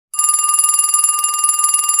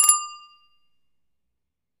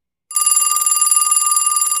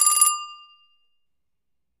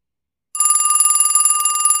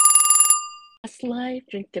Last life,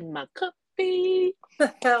 drinking my coffee.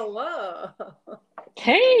 Hello.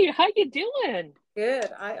 Hey, how you doing?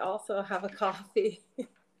 Good. I also have a coffee.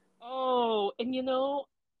 Oh, and it's not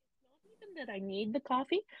even that I need the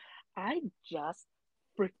coffee. I just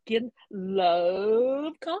freaking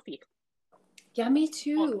love coffee. Yeah, me Hon-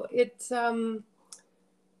 too. It's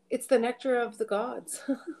the nectar of the gods.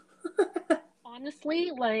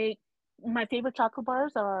 Honestly, like my favorite chocolate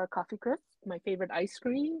bars are coffee crisp. My favorite ice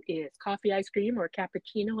cream is coffee ice cream or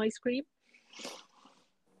cappuccino ice cream.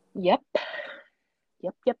 Yep,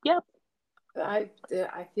 yep. I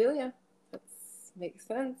feel ya. That makes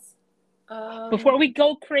sense. Um, Before we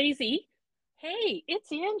go crazy, hey,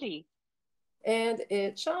 it's Angie. and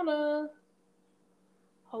it's Shawna.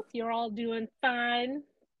 Hope you're all doing fine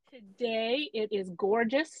today. It is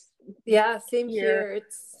gorgeous Yeah, same here. here.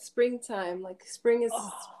 It's springtime. Like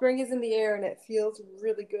Oh, spring is in the air and it feels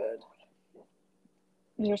really good.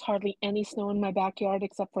 there's hardly any snow in my backyard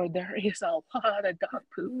except for there is a lot of dog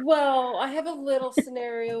poop. Well, I have a little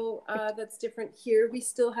scenario that's different here. We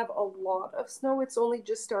still have a lot of snow. It's only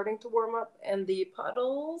just starting to warm up, and the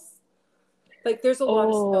puddles, like there's a lot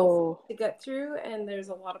of snow Oh, to get through, and there's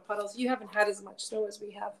a lot of puddles. You haven't had as much snow as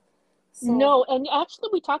we have. So, no. And actually,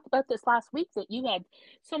 we talked about this last week that you had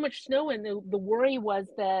so much snow, and the worry was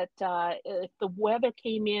that if the weather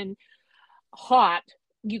came in hot,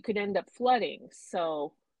 you could end up flooding.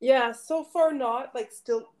 So, yeah, so far not. Like,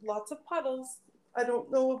 still lots of puddles. I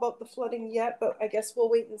don't know about the flooding yet, but I guess we'll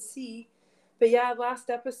wait and see. But yeah, last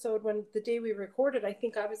episode, when the day we recorded, I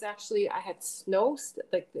think I had snow,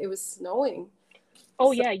 like it was snowing.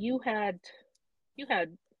 oh So yeah, you had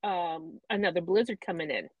another blizzard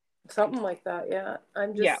coming in. something like that, yeah.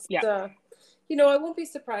 I'm Yeah, just, yeah. I won't be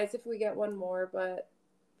surprised if we get one more, but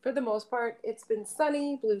for the most part, it's been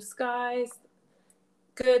sunny, blue skies,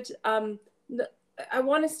 good. I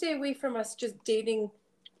want to stay away from us just dating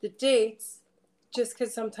the dates, just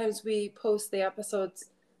because sometimes we post the episodes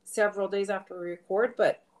several days after we record.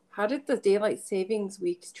 But how did the daylight savings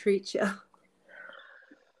weeks treat you?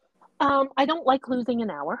 I don't like losing an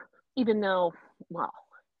hour, even though, well,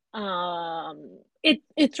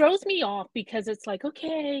 it throws me off because it's like,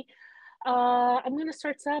 okay, I'm gonna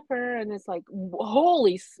start supper, and it's like,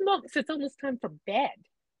 holy smokes, it's almost time for bed.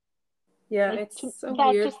 Yeah, Like it's so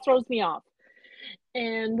that weird. just throws me off.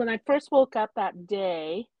 And when I first woke up that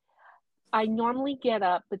day, I normally get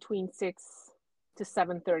up between 6 to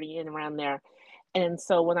 7:30 and around there. And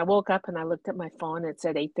so when I woke up and I looked at my phone, it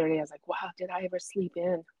said 8:30. I was like, wow, did I ever sleep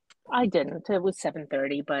in? I didn't. It was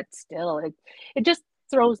 7:30, but still, it just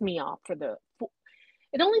throws me off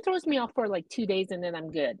it only throws me off for like 2 days and then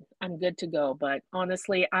I'm good. I'm good to go. But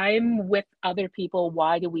honestly, I'm with other people.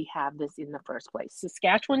 Why do we have this in the first place?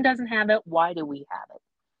 Saskatchewan doesn't have it. Why do we have it?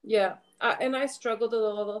 Yeah, and I struggled a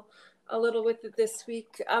little with it this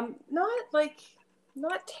week.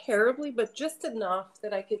 Not terribly, but just enough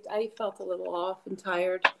that I felt a little off and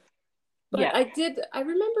tired. But Yeah. I did. I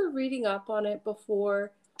remember reading up on it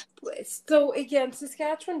before. So again,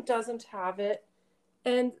 Saskatchewan doesn't have it,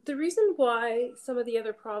 and the reason why some of the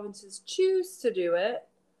other provinces choose to do it,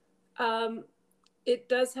 um, it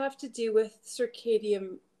does have to do with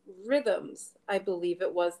circadian rhythms. I believe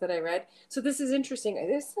it was that I read. So this is interesting.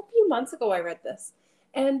 This a few months ago I read this,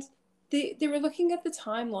 and they were looking at the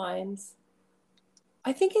timelines.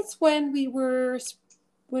 I think it's when we were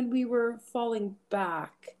falling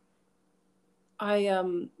back.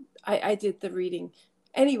 I did the reading.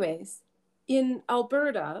 Anyways, in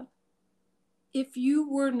Alberta, if you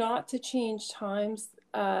were not to change times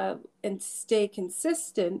and stay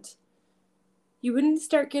consistent, you wouldn't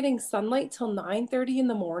start getting sunlight till 9:30 in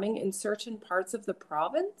the morning in certain parts of the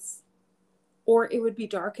province, or it would be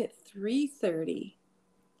dark at 3:30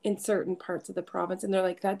 in certain parts of the province. And they're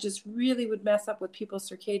like, that just really would mess up with people's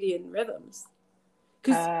circadian rhythms.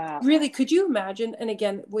 Because Uh, really, could you imagine? And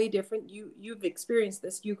again, way different. You've experienced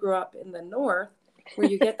this. You grew up in the north, where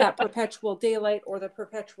you get that perpetual daylight or the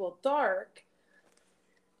perpetual dark.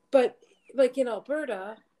 But like in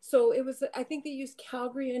Alberta, so it was. I think they used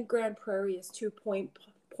Calgary and Grand Prairie as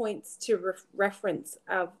points to reference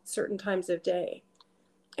of certain times of day,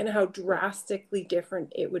 and how drastically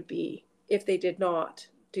different it would be if they did not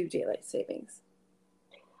do daylight savings.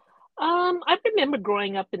 I remember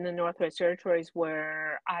growing up in the Northwest Territories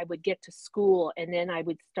where I would get to school and then I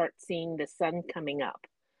would start seeing the sun coming up.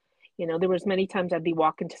 There was many times I'd be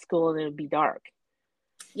walking to school and it would be dark.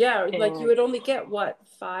 Yeah, like you And would only get what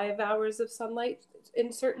 5 hours of sunlight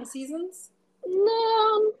in certain seasons.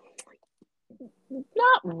 no,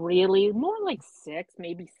 not really. More like six,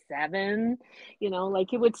 maybe seven.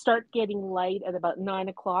 Like it would start getting light at about 9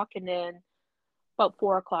 o'clock, and then about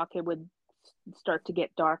 4 o'clock it would. start to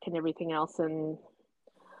get dark and everything else. And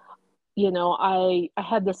I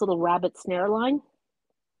had this little rabbit snare line,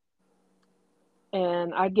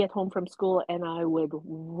 and I'd get home from school and I would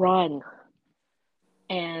run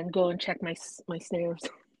and go and check my snares.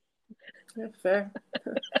 Yeah, fair.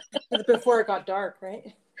 Before it got dark,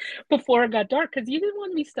 right? Before it got dark, because you didn't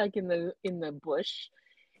want to be stuck in the bush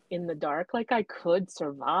in the dark. Like, I could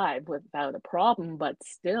survive without a problem, but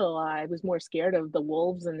still I was more scared of the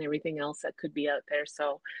wolves and everything else that could be out there.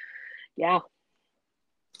 So yeah.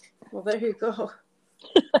 Well, there you go.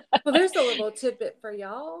 Well, there's a little tidbit for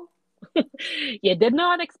y'all. You did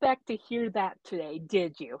not expect to hear that today,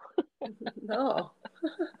 did you? No.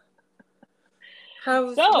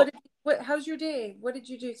 So How's your day? What did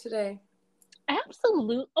you do today?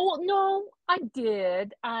 absolute. Oh no, I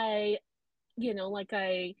did. Like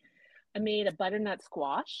I made a butternut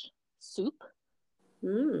squash soup.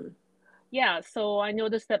 Mm. Yeah, so I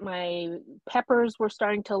noticed that my peppers were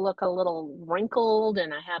starting to look a little wrinkled,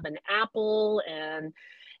 and I have an apple and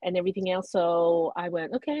everything else. So I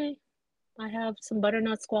went, okay, I have some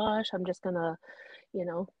butternut squash. I'm just gonna,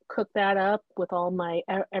 cook that up with all my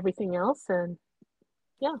everything else, and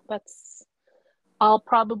yeah, I'll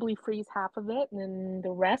probably freeze half of it, and then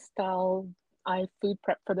the rest I food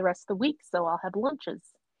prep for the rest of the week, so I'll have lunches.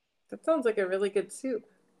 That sounds like a really good soup.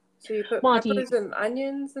 So you put Monty, peppers and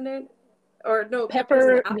onions in it? Or no, peppers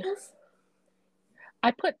and pepper. apples?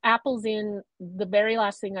 I put apples in. The very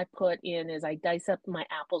last thing I put in is I dice up my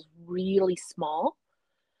apples really small,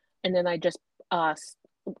 and then I just uh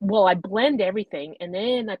I blend everything, and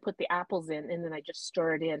then I put the apples in, and then I just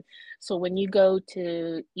stir it in. So when you go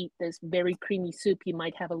to eat this very creamy soup, you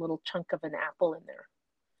might have a little chunk of an apple in there.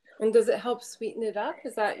 And does it help sweeten it up?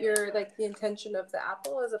 Is that your like the intention of the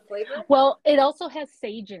apple as a flavor? Well, it also has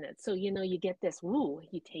sage in it, so you get this. Ooh,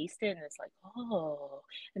 you taste it, and it's like, oh,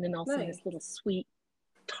 and then also this little Nice. sweet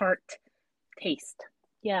tart taste.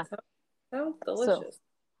 Yeah. Sounds So delicious.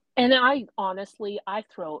 And I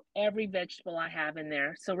throw every vegetable I have in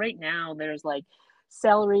there. So right now there's like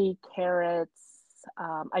celery, carrots.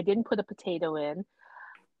 I didn't put a potato in,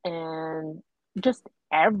 and just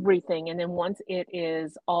everything. And then once it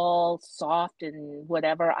is all soft and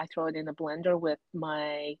whatever, I throw it in a blender with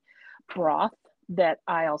my broth that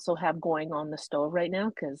I also have going on the stove right now,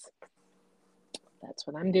 because that's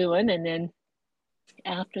what I'm doing. And then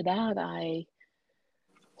after that, I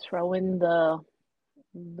throw in the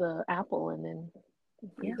apple, and then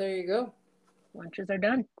yeah, There you go. lunches are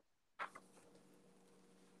done.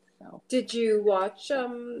 So Did you watch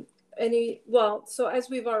any? Well, so as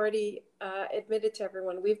we've already admitted to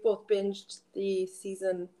everyone, we've both binged the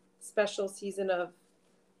special season of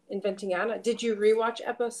Inventing Anna. Did you rewatch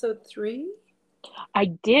episode 3? I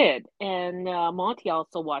did, and Monty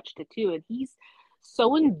also watched it too, and he's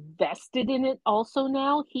so invested in it. Also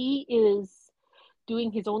now he is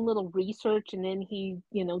doing his own little research, and then he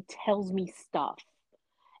tells me stuff.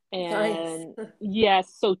 Nice. And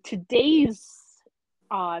yes, so today's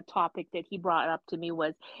topic that he brought up to me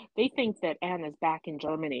was they think that Anna's back in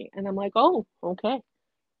Germany, and I'm like, oh, okay.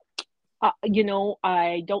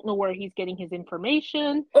 I don't know where he's getting his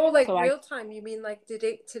information. Oh, like So real time? You mean like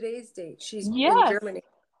today's date? She's in yes, Germany.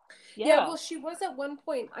 Yeah, yeah, well, she was at one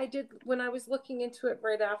point. I did when I was looking into it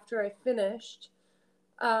right after I finished.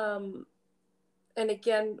 Um, and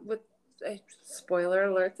again, with a spoiler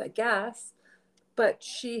alert, I guess, but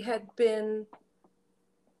she had been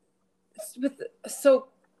with. So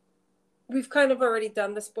we've kind of already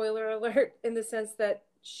done the spoiler alert in the sense that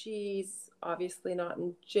she's obviously not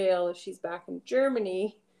in jail if she's back in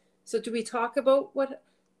Germany. So do we talk about what?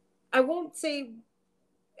 I won't say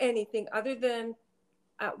anything other than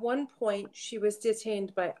at one point she was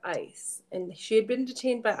detained by ICE, and she had been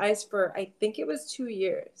detained by ICE for I think it was 2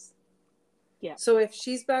 years. yeah. So if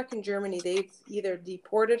she's back in Germany, they've either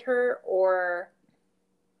deported her or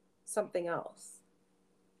something else.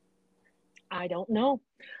 I don't know.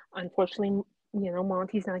 Unfortunately,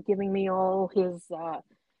 Monty's not giving me all his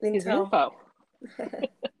Intel. info.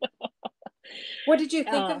 What did you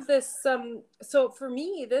think Uh, of this? So for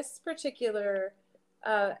me, this particular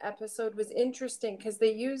episode was interesting because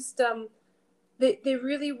they used they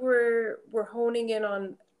really were honing in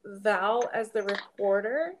on Val as the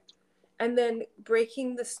reporter, and then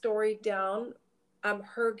breaking the story down.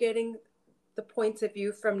 Her getting the points of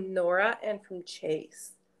view from Nora and from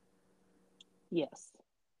Chase. yes.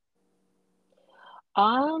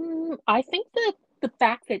 I think that the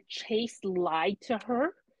fact that Chase lied to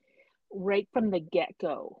her right from the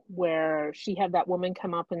get-go, where she had that woman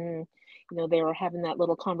come up, and they were having that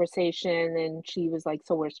little conversation, and she was like,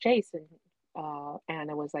 "So where's Chase?" And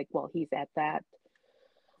Anna was like, "Well, he's at that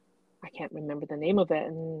I can't remember the name of it.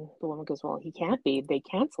 And the woman goes, well, he can't be. They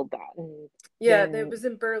canceled that. And Yeah, it then, was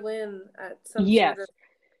in Berlin at some sort of. yes.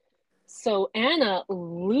 So Anna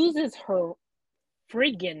loses her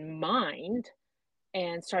friggin' mind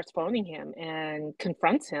and starts phoning him and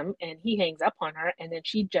confronts him, and he hangs up on her, and then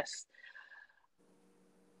she just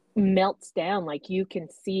melts down. Like, you can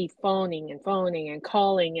see phoning and phoning and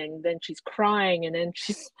calling, and then she's crying, and then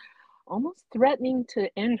she's almost threatening to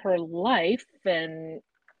end her life and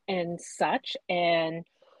such. And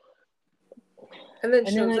then And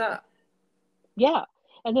then shows it, up. yeah,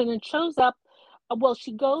 and then it shows up. Well,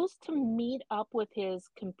 she goes to meet up with his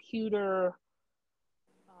computer.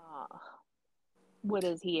 uh what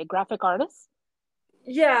is he, a graphic artist?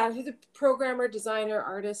 Yeah, he's a programmer, designer,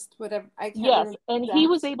 artist, whatever. I can't Yes, remember and the he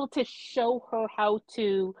was exact. able to show her how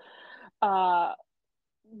to uh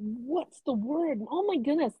what's the word? Oh my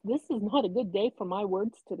goodness, this is not a good day for my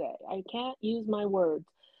words today. I can't use my words.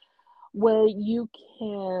 Where you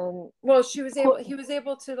can Well, put, he was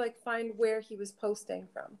able to like find where he was posting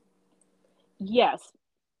from. yes,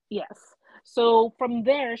 yes. So from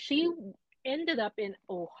there, she ended up in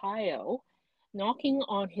Ohio, knocking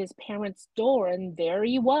on his parents' door, and there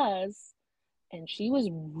he was. And she was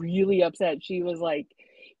really upset. She was like,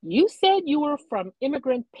 you said you were from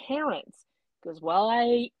immigrant parents. Because, well,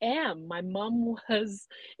 I am. My mom was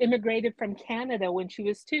immigrated from Canada when she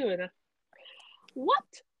was 2. And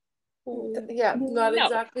what? Yeah, not No,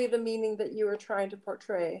 exactly the meaning that you were trying to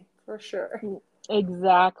portray, for sure.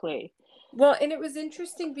 exactly. Well, and it was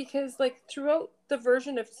interesting because, like, throughout the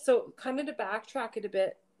version of, so kind of to backtrack it a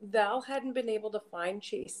bit, Val hadn't been able to find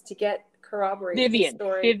Chase to corroborate his Vivian,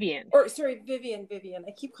 story. Vivian. Or, sorry, Vivian.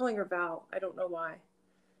 I keep calling her Val. I don't know why.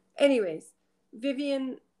 Anyways,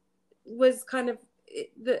 Vivian was kind of,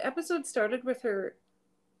 the episode started with her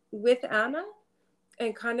with Anna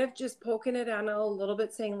and kind of just poking at Anna a little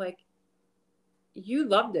bit, saying, like, you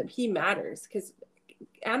loved him. He matters. Because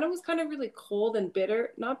Anna was kind of really cold and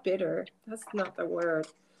bitter. Not bitter. That's not the word.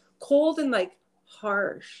 Cold and like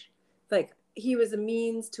harsh. Like he was a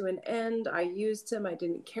means to an end. I used him. I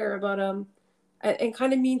didn't care about him. And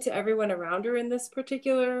kind of mean to everyone around her in this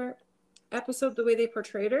particular episode, the way they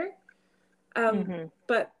portrayed her. Mm-hmm.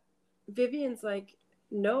 But Vivian's like,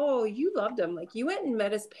 no, you loved him. Like you went and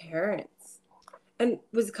met his parents and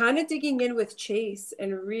was kind of digging in with Chase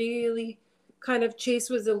and really kind of Chase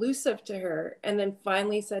was elusive to her and then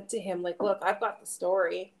finally said to him like, look, I've got the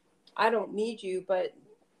story. I don't need you, but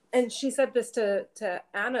and she said this to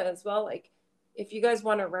Anna as well, like if you guys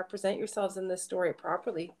want to represent yourselves in this story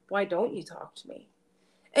properly, why don't you talk to me?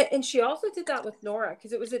 And she also did that with Nora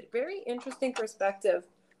because it was a very interesting perspective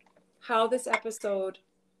how this episode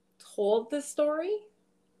told the story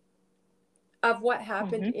of what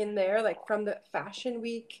happened Mm-hmm. in there, like from the fashion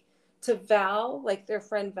week to Val, like their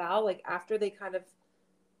friend Val, like after they kind of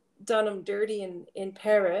done them dirty in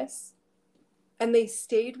Paris, and they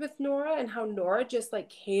stayed with Nora, and how Nora just like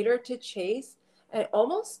catered to Chase and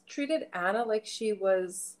almost treated Anna like she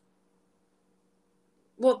was,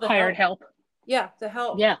 well, the Hired help. help. Yeah, the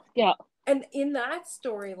help. Yeah, yeah. And in that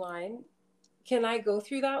storyline, can I go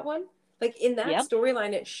through that one? Like in that Yep.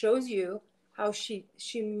 storyline, it shows you how she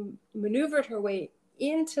maneuvered her way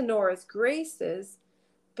into Nora's graces.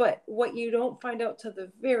 But what you don't find out to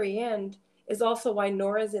the very end is also why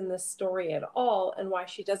Nora's in this story at all and why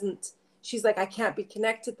she doesn't. She's like, I can't be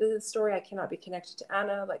connected to this story. I cannot be connected to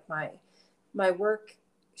Anna. Like my work.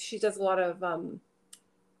 She does a lot of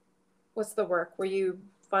what's the work where you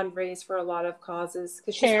fundraise for a lot of causes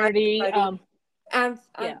because she's high Charity. society and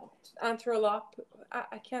Yeah. anthrolop.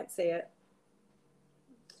 I can't say it.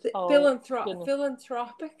 Oh goodness.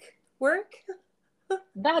 Philanthropic work.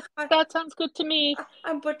 That I, that sounds good to me.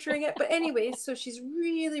 I'm butchering it, but anyways, so she's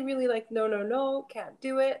really, really like, no, no, no, can't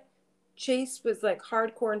do it. Chase was like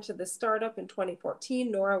hardcore into the startup in 2014.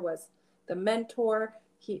 Nora was the mentor.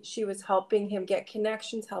 She was helping him get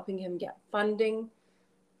connections, helping him get funding,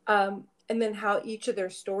 and then how each of their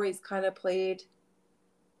stories kind of played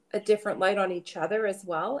a different light on each other as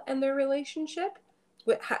well and their relationship,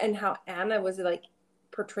 and how Anna was like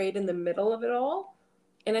portrayed in the middle of it all.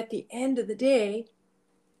 And at the end of the day,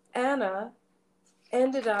 Anna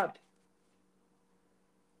ended up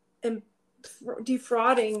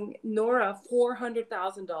defrauding Nora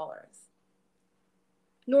 $400,000.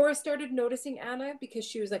 Nora started noticing Anna because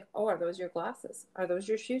she was like, oh, are those your glasses? Are those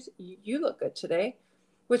your shoes? You look good today.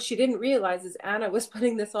 What she didn't realize is Anna was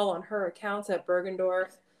putting this all on her accounts at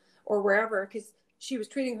Bergendorf or wherever because she was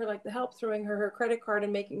treating her like the help, throwing her credit card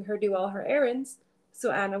and making her do all her errands.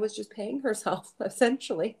 So Anna was just paying herself,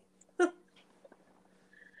 essentially.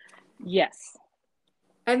 Yes.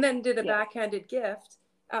 And then did a Yes. backhanded gift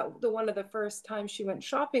at one of the first times she went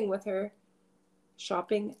shopping with her,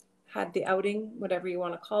 shopping, had the outing, whatever you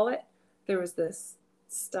want to call it, there was this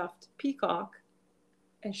stuffed peacock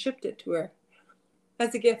and shipped it to her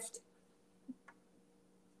as a gift.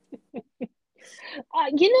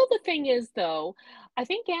 The thing is, though, I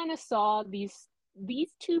think Anna saw these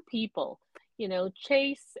two people.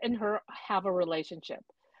 Chase and her have a relationship,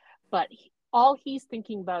 but all he's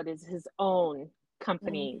thinking about is his own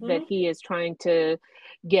company that Mm-hmm. he is trying to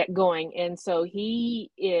get going. And so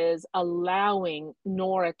he is allowing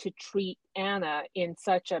Nora to treat Anna in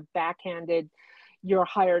such a backhanded, you're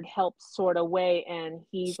hired help sort of way. And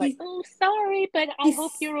he's like, He oh, sorry, but I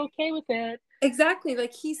hope he's you're okay with it. exactly,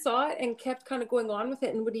 like he saw it and kept kind of going on with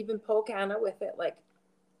it and would even poke Anna with it, like,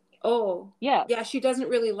 oh, Yes. yeah, she doesn't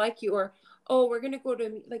really like you, or oh, we're gonna go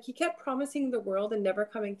to, like, he kept promising the world and never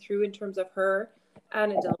coming through in terms of her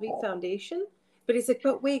Anna Delvey Foundation. But he's like,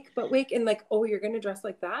 but wait, and like, oh, you're gonna dress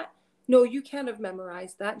like that? No, you can't have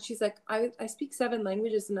memorized that. And she's like, I speak 7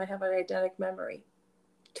 languages and I have an eidetic memory.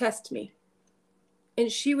 Test me.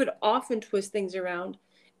 And she would often twist things around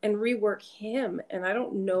and rework him. And I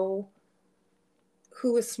don't know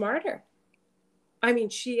who was smarter. I mean,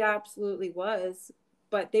 she absolutely was,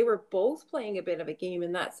 but they were both playing a bit of a game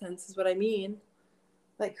in that sense, is what I mean.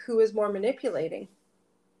 Like, who is more manipulating?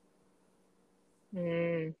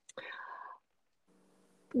 Mm.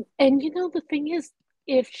 And the thing is,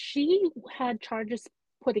 if she had charges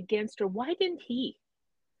put against her, why didn't he?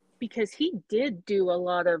 Because he did do a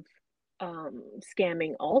lot of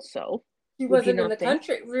scamming also. He Would you wasn't in not the think?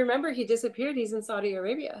 country. Remember, he disappeared. He's in Saudi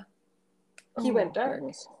Arabia. He went Oh, dark.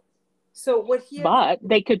 goodness. So would he have? But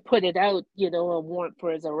they could put it out, a warrant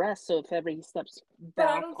for his arrest. So if ever he steps But I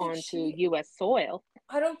back don't think onto she. U.S. soil.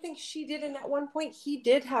 I don't think she did. And at one point, he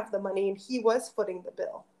did have the money, and he was footing the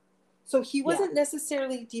bill. So he Yeah, wasn't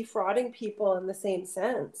necessarily defrauding people in the same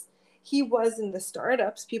sense. He was in the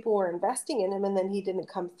startups. People were investing in him, and then he didn't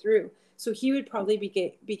come through. So he would probably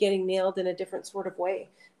be getting nailed in a different sort of way.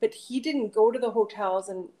 But he didn't go to the hotels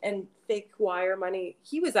and fake wire money.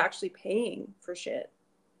 He was actually paying for shit.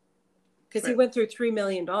 Because he true. went through $3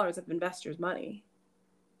 million of investors' money.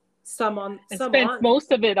 And Some spent on,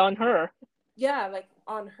 most of it on her. yeah, like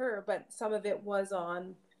on her, but some of it was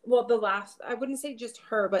on, well, I wouldn't say just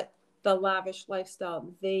her, but the lavish lifestyle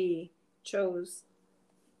they chose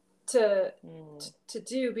to Mm, to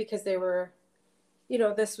do, because they were,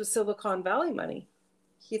 this was Silicon Valley money.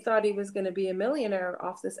 He thought he was going to be a millionaire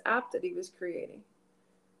off this app that he was creating.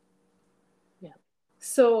 yeah.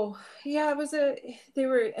 So yeah, they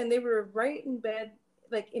were right in bed,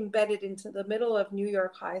 like embedded into the middle of New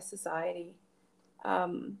York high society.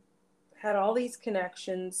 Um, had all these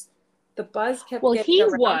connections. The buzz kept Well, getting he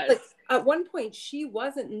around. was. Like at one point,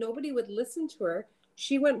 nobody would listen to her.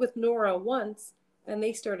 She went with Nora once, and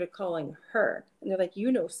they started calling her. And they're like,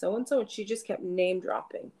 so and so. And she just kept name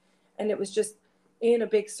dropping. And it was just in a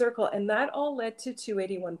big circle. And that all led to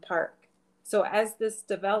 281 Park. So as this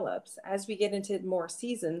develops, as we get into more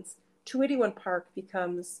seasons, 281 Park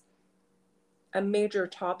becomes a major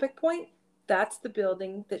topic point. That's the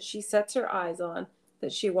building that she sets her eyes on,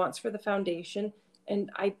 that she wants for the foundation. And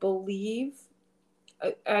I believe,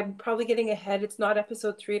 I'm probably getting ahead. It's not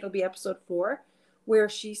episode 3, it'll be episode 4, where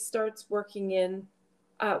she starts working in,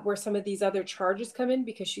 where some of these other charges come in,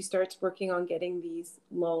 because she starts working on getting these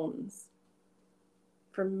loans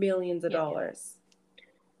for millions of Yeah. dollars.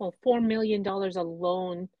 Well, $4 million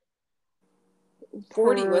alone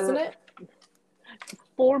 40, wasn't per it?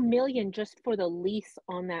 4 million just for the lease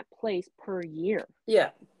on that place per year. Yeah.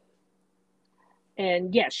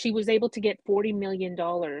 And yes, she was able to get $40 million.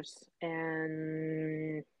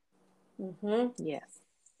 And Mm-hmm. yes,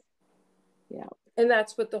 yeah. And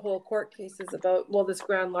that's what the whole court case is about. Well, this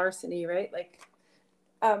grand larceny, right? Like,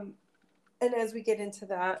 and as we get into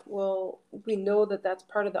that, we know that that's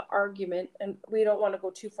part of the argument, and we don't want to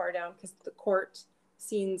go too far down because the court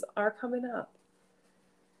scenes are coming up.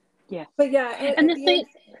 Yeah. But yeah, And at the the thing,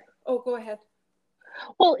 end, oh, go ahead.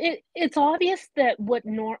 well, it's obvious that what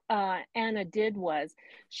Anna did was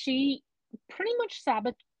she pretty much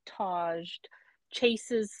sabotaged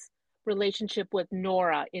Chase's relationship with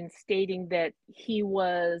Nora in stating that he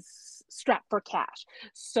was strapped for cash.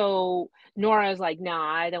 So Nora's like,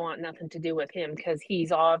 nah, I don't want nothing to do with him because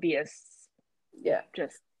he's obvious. Yeah,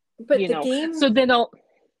 Just, but the game, So then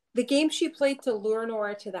the game she played to lure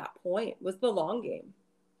Nora to that point was the long game.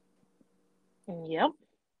 yep.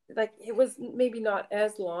 Like, it was maybe not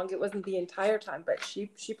as long, it wasn't the entire time, but she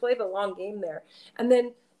played a long game there. And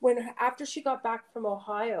then after she got back from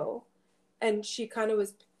Ohio, and she kind of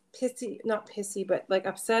was not pissy, but like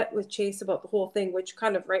upset with Chase about the whole thing, which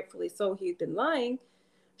kind of rightfully so, he'd been lying.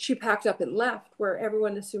 she packed up and left, where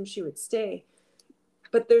everyone assumed she would stay.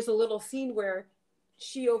 But there's a little scene where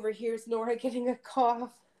she overhears Nora getting a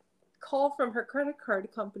call from her credit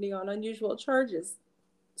card company on unusual charges.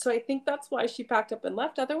 So I think that's why she packed up and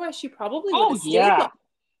left. Otherwise, she probably would Oh have stayed yeah. long,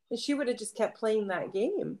 and she would have just kept playing that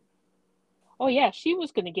game. Oh yeah, she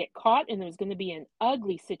was going to get caught, and it was going to be an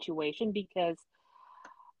ugly situation because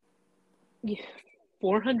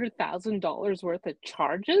 $400,000 worth of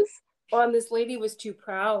charges. Well, and this lady was too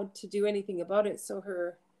proud to do anything about it, so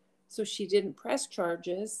she didn't press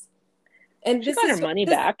charges. And She got her money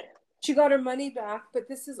back. she got her money back, but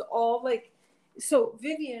this is all like, so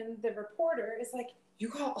Vivian, the reporter, is like, you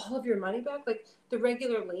got all of your money back? Like, the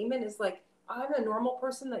regular layman is like, I'm a normal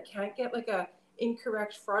person that can't get like a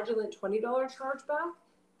incorrect fraudulent $20 charge back,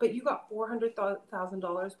 but you got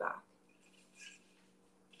 $400,000 back.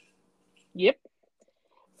 Yep.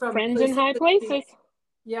 From Friends in high places.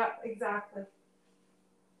 Yeah, exactly.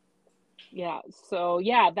 Yeah. So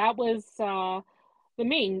yeah, that was that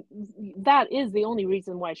is the only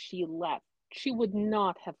reason why she left. She would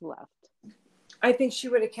not have left. I think she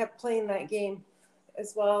would have kept playing that game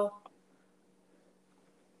as well.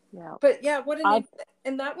 Yeah. But yeah,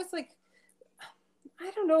 and that was like,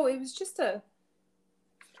 I don't know, it was just a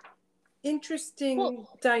interesting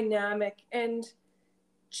dynamic, and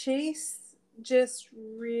Chase just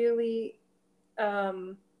really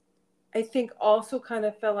I think also kind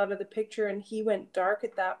of fell out of the picture, and he went dark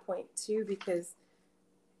at that point too, because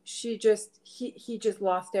he just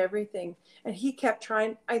lost everything, and he kept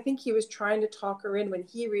trying. I think he was trying to talk her in when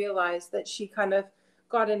he realized that she kind of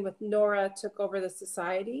got in with Nora, took over the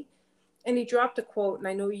society, and he dropped a quote, and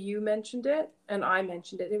I know you mentioned it and I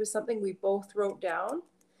mentioned it. It was something we both wrote down,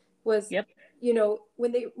 was, yep.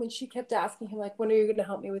 When she kept asking him, like, when are you going to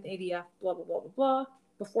help me with ADF, blah blah blah blah blah,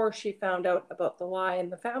 before she found out about the lie in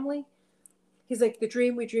the family. He's like, the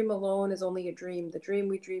dream we dream alone is only a dream. The dream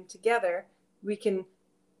we dream together, we can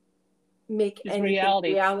make It's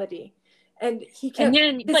anything reality. And he kept,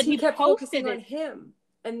 but he he kept focusing posted on it. him.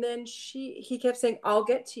 And then he kept saying, I'll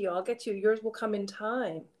get to you. I'll get to you. Yours will come in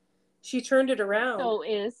time. She turned it around. So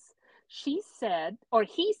he said,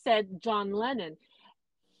 John Lennon.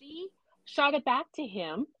 She shot it back to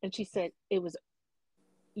him, and she said it was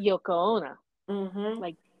Yoko Ono. Mm-hmm.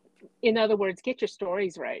 Like, in other words, get your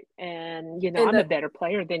stories right. And, And I'm a better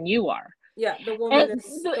player than you are. Yeah, the woman And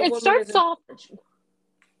is. it starts off,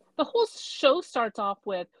 the whole show starts off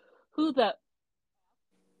with who the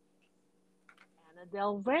Anna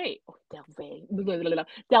Del Rey,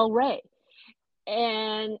 Del Rey.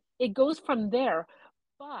 And it goes from there.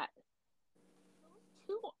 But those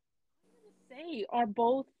two, I'm going to say, are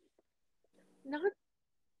both not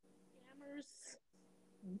scammers,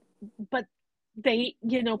 but they,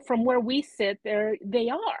 from where we sit, they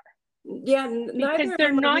are. Yeah, Because neither of they're them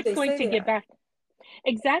are who not they going say to they get are. back.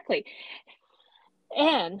 Exactly.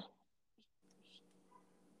 And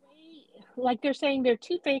like they're saying, they're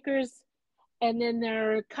two fakers, and then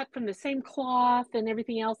they're cut from the same cloth and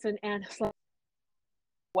everything else. And it's like,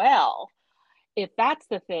 well, if that's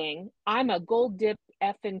the thing, I'm a gold dipped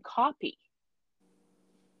effing copy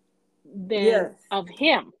Yes. of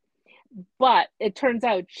him. But it turns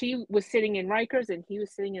out she was sitting in Rikers and he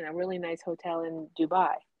was sitting in a really nice hotel in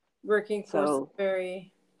Dubai. Working for some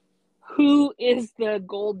very... Who is the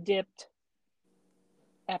gold dipped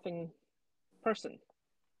effing person?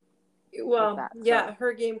 Well, yeah,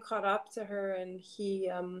 her game caught up to her, and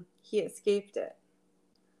he escaped it.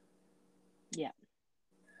 Yeah.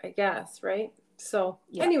 I guess, right? So,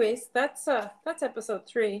 anyways, that's episode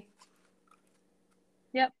 3.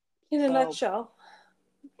 Yep. In a nutshell.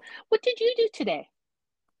 What did you do today?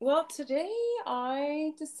 Well, today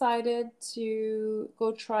I decided to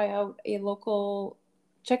go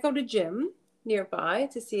check out a gym nearby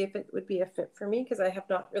to see if it would be a fit for me, because I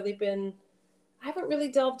haven't really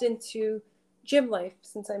delved into gym life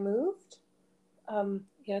since I moved.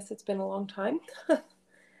 Yes, it's been a long time.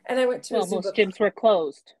 And I went to a Zumba. Most gyms were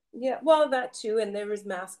closed. Yeah, well, that too, and there was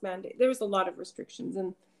mask mandate. There was a lot of restrictions,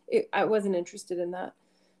 and I wasn't interested in that.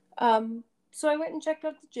 So I went and checked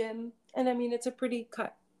out the gym, and I mean, it's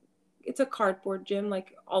a cardboard gym,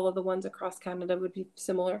 like all of the ones across Canada would be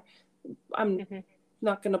similar. I'm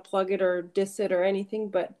not going to plug it or diss it or anything,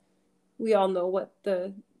 but we all know what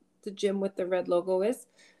the gym with the red logo is.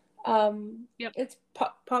 It's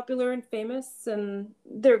popular and famous, and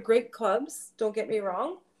they're great clubs, don't get me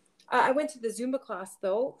wrong. I went to the Zumba class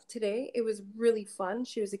though today. It was really fun.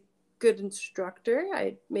 She was a good instructor.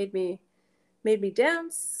 Made me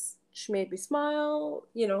dance. She made me smile,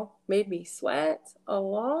 made me sweat a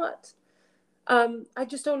lot. I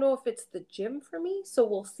just don't know if it's the gym for me, so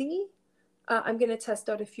we'll see. I'm going to test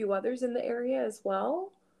out a few others in the area as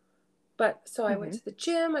well. But so I went Mm-hmm. to the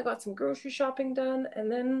gym, I got some grocery shopping done,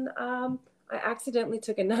 and then I accidentally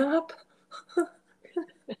took a nap.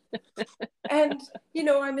 And,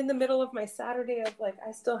 I'm in the middle of my Saturday of like,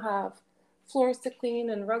 I still have floors to clean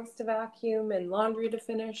and rugs to vacuum and laundry to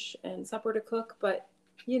finish and supper to cook. But,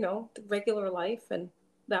 the regular life, and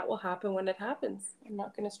that will happen when it happens. I'm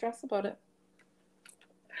not going to stress about it.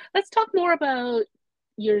 Let's talk more about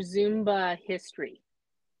your Zumba history.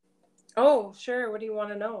 Oh, sure. What do you want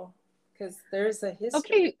to know? Because there's a history,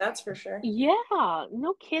 Okay, that's for sure. yeah,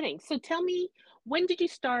 no kidding. So tell me, when did you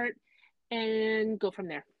start and go from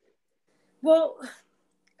there? Well,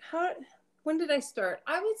 how when did I start?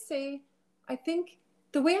 I would say I think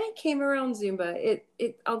the way I came around Zumba,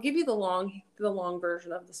 it I'll give you the long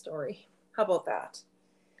version of the story. How about that?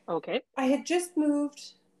 Okay. I had just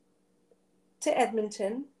moved to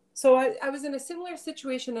Edmonton. So I was in a similar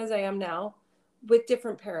situation as I am now with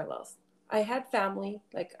different parallels. I had family,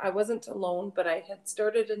 like I wasn't alone, but I had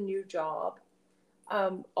started a new job.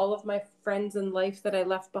 All of my friends in life that I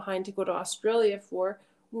left behind to go to Australia for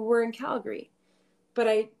were in Calgary. But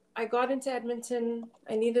I got into Edmonton.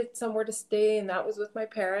 I needed somewhere to stay, and that was with my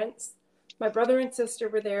parents. My brother and sister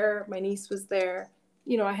were there. My niece was there.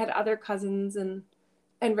 I had other cousins and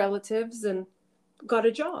relatives, and got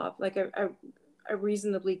a job, like a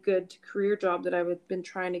reasonably good career job that I had been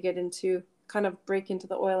trying to get into, kind of break into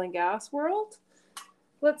the oil and gas world,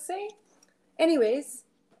 let's say. Anyways,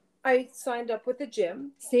 I signed up with a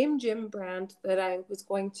gym, same gym brand that I was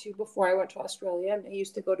going to before I went to Australia and I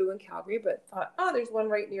used to go to in Calgary, but thought, oh, there's one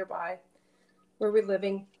right nearby where we're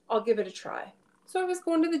living. I'll give it a try. So I was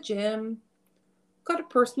going to the gym, got a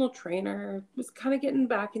personal trainer, was kind of getting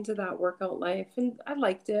back into that workout life, and I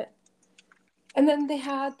liked it. And then they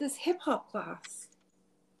had this hip hop class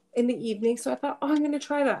in the evening. So I thought, oh, I'm going to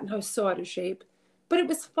try that. And I was so out of shape. But it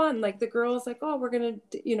was fun. Like the girls, like, oh, we're going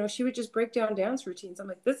to, she would just break down dance routines. I'm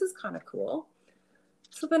like, this is kind of cool.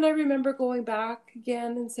 So then I remember going back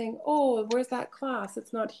again and saying, oh, where's that class?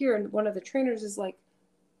 It's not here. And one of the trainers is like,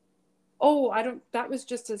 oh, that was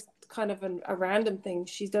just a kind of a random thing.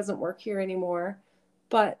 She doesn't work here anymore.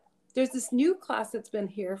 But there's this new class that's been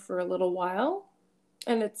here for a little while.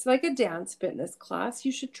 And it's like a dance fitness class.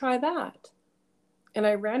 You should try that. And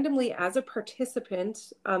I randomly, as a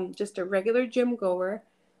participant, just a regular gym goer,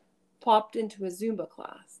 popped into a Zumba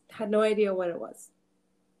class. Had no idea what it was.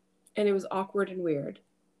 And it was awkward and weird.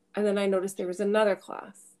 And then I noticed there was another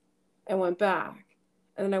class and went back.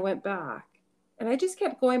 And then I went back. And I just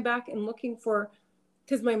kept going back and looking for,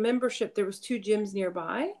 because my membership, there was 2 gyms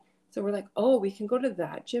nearby. So we're like, oh, we can go to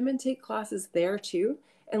that gym and take classes there too.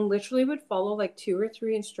 And literally would follow like 2 or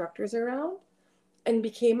 3 instructors around and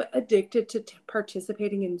became addicted to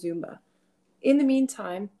participating in Zumba. In the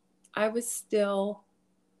meantime, I was still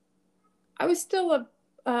a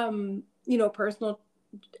personal,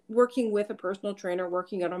 working with a personal trainer,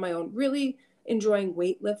 working out on my own, really enjoying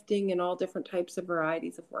weightlifting and all different types of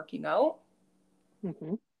varieties of working out.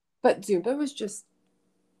 Mm-hmm. But Zumba was just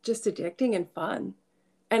addicting and fun.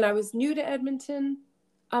 And I was new to Edmonton.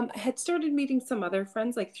 I had started meeting some other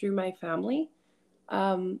friends like through my family,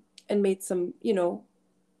 and made some,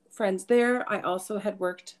 friends there. I also had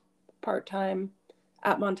worked part-time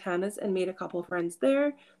at Montana's and made a couple of friends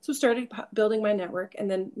there. So started building my network and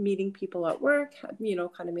then meeting people at work,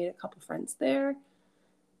 kind of made a couple of friends there.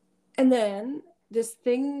 And then this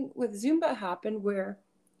thing with Zumba happened where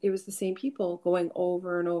it was the same people going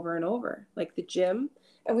over and over and over, like the gym.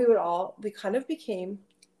 And we kind of became,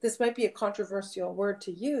 this might be a controversial word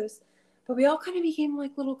to use, but we all kind of became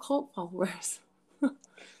like little cult followers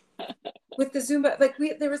with the Zumba. Like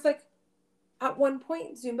there was like, at one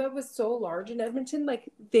point, Zumba was so large in Edmonton,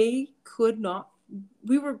 like they could not,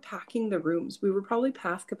 we were packing the rooms. We were probably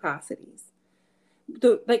past capacities.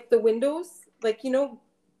 The windows, like,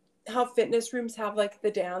 how fitness rooms have like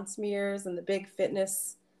the dance mirrors and the big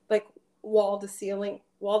fitness, like wall to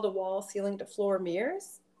wall, ceiling to floor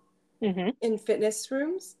mirrors Mm-hmm. in fitness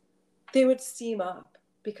rooms, they would steam up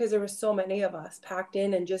because there were so many of us packed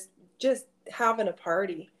in and just having a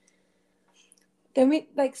party. Then we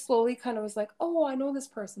like slowly kind of was like, oh, I know this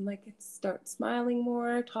person. Like it start smiling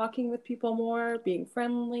more, talking with people more, being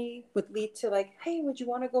friendly would lead to like, hey, would you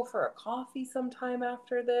want to go for a coffee sometime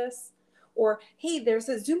after this? Or hey, there's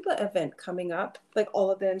a Zumba event coming up. Like all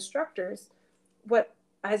of the instructors, what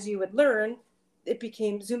as you would learn, it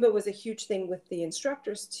became Zumba was a huge thing with the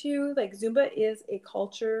instructors too. Like Zumba is a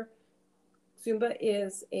culture. Zumba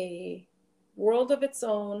is a world of its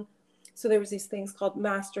own. So there was these things called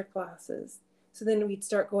master classes. So then we'd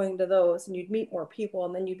start going to those and you'd meet more people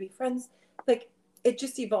and then you'd be friends. Like it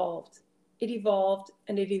just evolved it evolved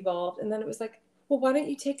and it evolved. And then it was like, well, why don't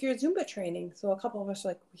you take your Zumba training? So a couple of us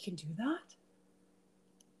were like, we can do that.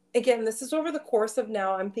 Again, this is over the course of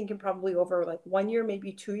now, I'm thinking probably over like 1 year,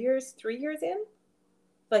 maybe 2 years, 3 years in,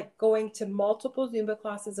 like going to multiple Zumba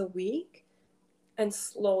classes a week and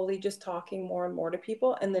slowly just talking more and more to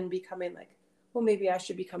people and then becoming like, well, maybe I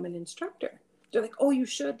should become an instructor. They're like, oh, you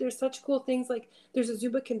should. There's such cool things. Like there's a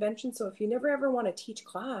Zumba convention. So if you never ever want to teach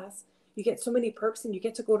class, you get so many perks and you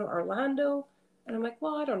get to go to Orlando. And I'm like,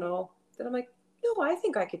 well, I don't know. Then I'm like, no, I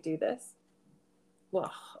think I could do this.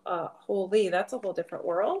 Well, holy, that's a whole different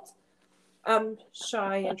world.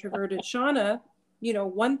 Shy, introverted Shawna,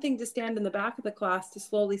 one thing to stand in the back of the class to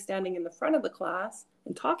slowly standing in the front of the class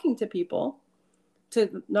and talking to people,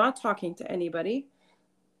 to not talking to anybody,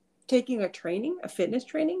 taking a fitness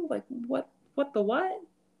training, like what the what?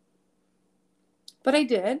 But I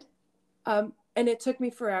did. And it took me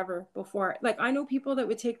forever before, like, I know people that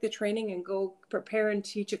would take the training and go prepare and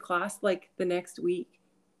teach a class like the next week.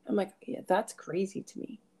 I'm like, yeah, that's crazy to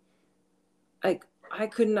me. Like, I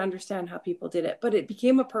couldn't understand how people did it, but it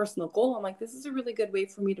became a personal goal. I'm like, this is a really good way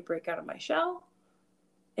for me to break out of my shell.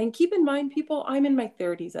 And keep in mind, people, I'm in my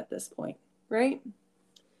 30s at this point, right?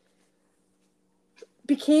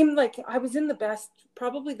 Became like, I was in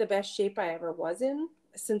probably the best shape I ever was in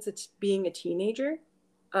since being a teenager.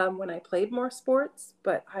 When I played more sports,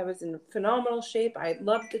 but I was in phenomenal shape. I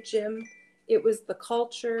loved the gym. It was the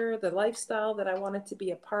culture, the lifestyle that I wanted to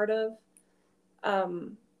be a part of.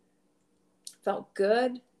 Felt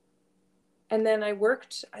good. And then I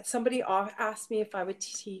worked, somebody asked me if I would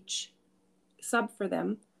teach sub for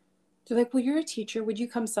them. They're like, well, you're a teacher. Would you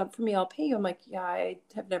come sub for me? I'll pay you. I'm like, yeah, I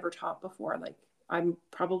have never taught before. Like, I'm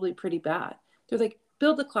probably pretty bad. They're like,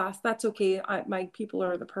 build a class. That's okay. My people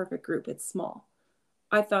are the perfect group. It's small.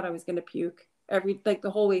 I thought I was going to puke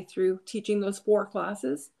the whole way through teaching those 4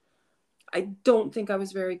 classes. I don't think I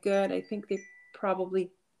was very good. I think they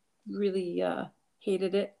probably really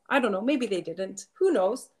hated it. I don't know. Maybe they didn't. Who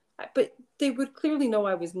knows? But they would clearly know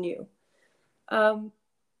I was new.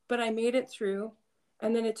 But I made it through.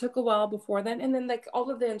 And then it took a while before then. And then like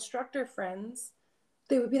all of the instructor friends,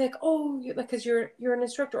 they would be like, oh, because you're an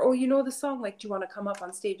instructor. Oh, you know the song. Like, do you want to come up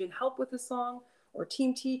on stage and help with the song or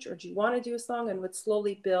team teach? Or do you want to do a song? And would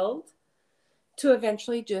slowly build to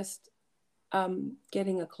eventually just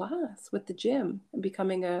getting a class with the gym and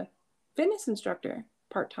becoming a fitness instructor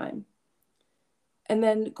part-time. And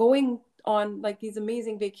then going on like these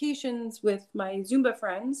amazing vacations with my Zumba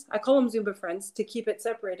friends. I call them Zumba friends to keep it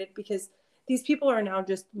separated because these people are now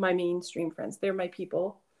just my mainstream friends. They're my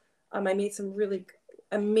people. I made some really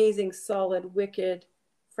amazing, solid, wicked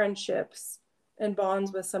friendships and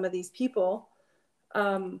bonds with some of these people.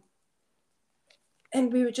 And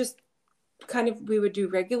we would just we would do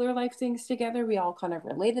regular life things together. We all kind of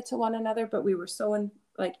related to one another, but we were so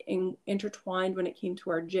intertwined when it came to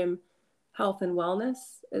our gym health and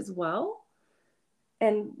wellness as well.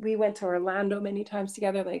 And we went to Orlando many times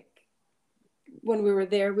together. Like when we were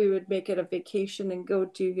there, we would make it a vacation and go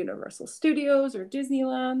to Universal Studios or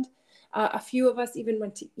Disneyland. A few of us even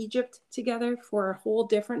went to Egypt together for a whole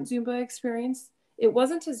different Zumba experience. It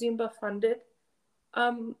wasn't a Zumba funded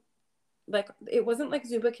it wasn't like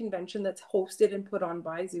Zumba convention that's hosted and put on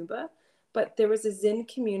by Zumba, but there was a Zen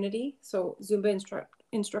community, so Zumba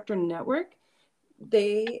instructor network.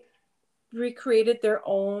 They recreated their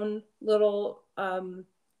own little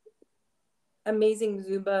amazing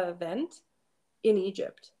Zumba event in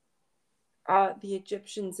Egypt, the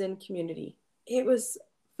Egyptian Zen community. It was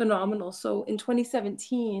phenomenal. So in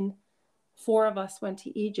 2017, 4 of us went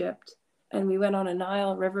to Egypt and we went on a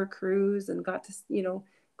Nile River cruise and got to,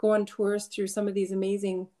 go on tours through some of these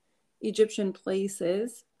amazing Egyptian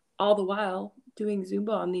places, all the while doing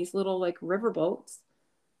Zumba on these little like river boats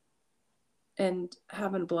and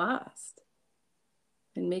having a blast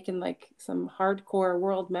and making like some hardcore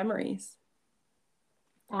world memories.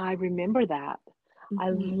 I remember that. I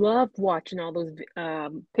loved watching all those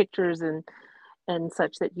pictures and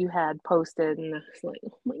such that you had posted, and I was like,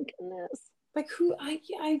 oh my goodness. Like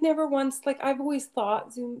I never once, like I've always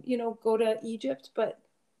thought Zoom, go to Egypt, but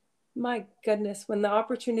my goodness, when the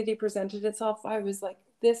opportunity presented itself, I was like,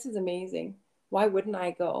 this is amazing. Why wouldn't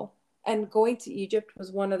I go? And going to Egypt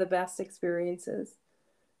was one of the best experiences.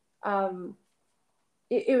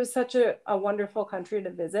 It was such a wonderful country to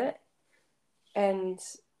visit and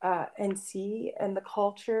see, and the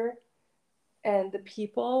culture and the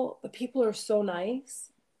people. The people are so nice.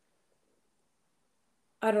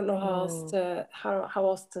 I don't know how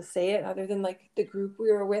else to say it other than like the group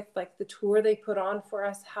we were with, like the tour they put on for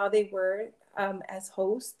us, how they were as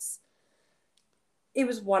hosts. it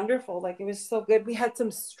was wonderful. Like, it was so good. We had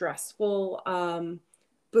some stressful,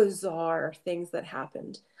 bizarre things that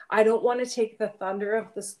happened. I don't want to take the thunder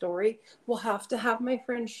of the story. We'll have to have my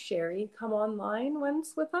friend Sherry come online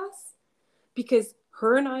once with us, because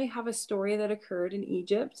her and I have a story that occurred in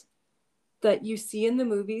Egypt that you see in the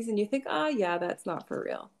movies and you think, ah, yeah, that's not for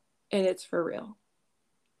real. And it's for real.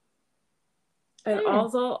 And Hmm.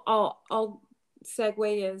 also, I'll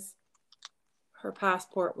segue is her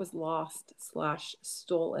passport was lost slash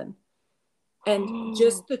stolen. And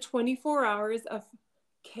just the 24 hours of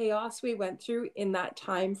chaos we went through in that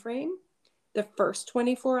time frame, the first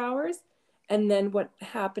 24 hours, and then what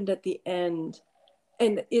happened at the end.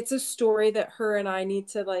 And it's a story that her and I need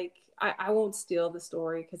to, like, I won't steal the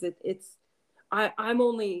story because it's I'm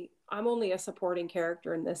only a supporting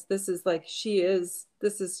character in this. This is like she's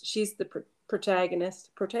the protagonist,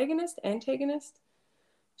 antagonist.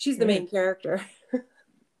 She's the Hmm. main character.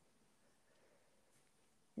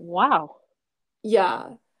 Wow.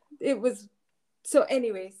 Yeah, it was. So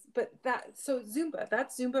anyways, but that's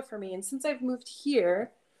Zumba for me. And since I've moved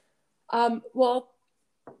here, well,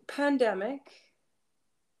 pandemic,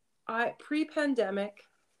 I pre-pandemic,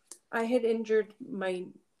 I had injured my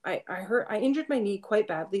I injured my knee quite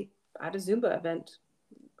badly at a Zumba event,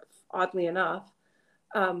 oddly enough.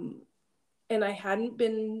 Um, and I hadn't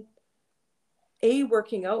been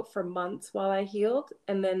working out for months while I healed,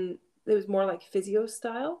 and then it was more like physio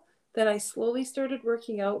style. Then I slowly started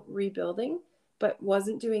working out, rebuilding, but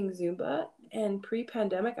wasn't doing Zumba. And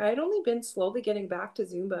pre-pandemic, I had only been slowly getting back to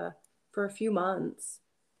Zumba for a few months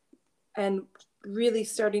and really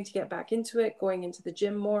starting to get back into it, going into the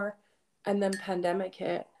gym more. And then pandemic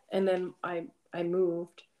hit, and then I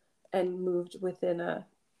moved and moved within a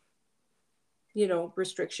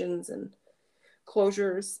restrictions and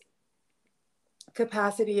closures,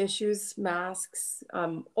 capacity issues, masks,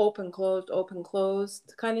 open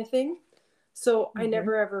closed kind of thing. So I Hmm.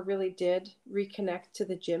 never ever really did reconnect to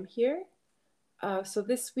the gym here. So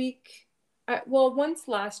this week, well, once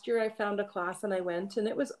last year I found a class and I went, and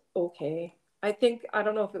it was okay. I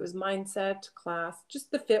don't know if it was mindset, class,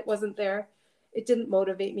 just the fit wasn't there. It didn't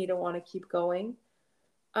motivate me to want to keep going.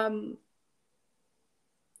 Um,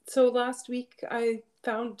 so last week I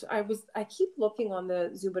keep looking on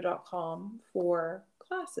the Zumba.com for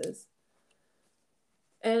classes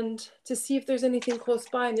and to see if there's anything close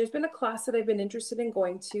by. And there's been a class that I've been interested in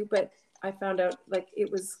going to, but I found out like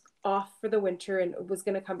it was off for the winter and it was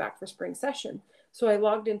going to come back for spring session. So I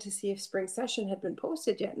logged in to see if spring session had been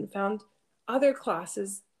posted yet and found other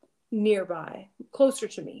classes nearby, closer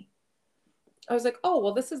to me. I was like, oh,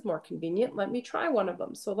 well, this is more convenient. Let me try one of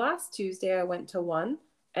them. So last Tuesday, I went to one,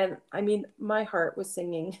 and I mean, my heart was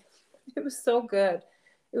singing. It was so good.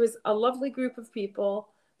 It was a lovely group of people.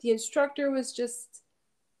 The instructor was just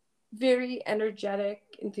very energetic,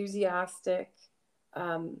 enthusiastic,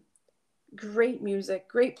 um, great music,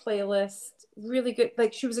 great playlist, really good.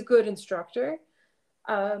 Like, she was a good instructor.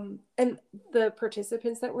 And the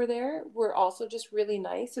participants that were there were also just really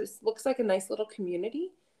nice. Looks like a nice little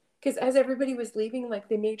community. Because as everybody was leaving, like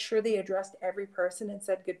they made sure they addressed every person and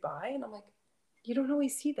said goodbye. And I'm like, you don't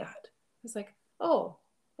always see that. I was like, oh,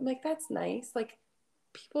 I'm like, that's nice. Like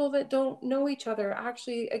people that don't know each other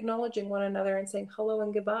actually acknowledging one another and saying hello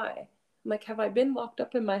and goodbye. I'm like, have I been locked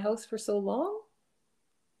up in my house for so long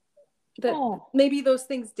that Oh. maybe those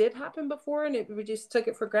things did happen before and we just took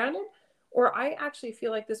it for granted? Or I actually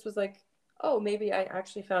feel like this was like, oh, maybe I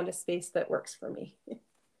actually found a space that works for me.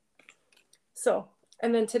 So,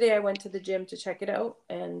 and then today I went to the gym to check it out.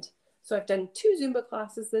 And so I've done 2 Zumba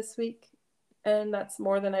classes this week, and that's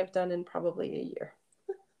more than I've done in probably a year,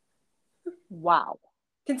 Wow.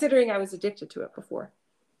 considering I was addicted to it before.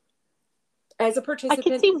 As a I can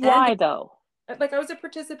participant see and why though. like I was a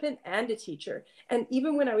participant and a teacher. And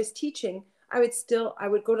even when I was teaching, I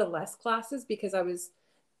would go to less classes because I was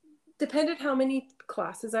depended how many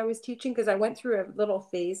classes I was teaching, because I went through a little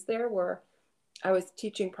phase there where I was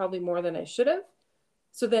teaching probably more than I should have.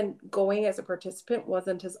 So then going as a participant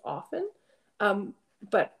wasn't as often. Um,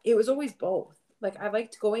 but it was always both. Like I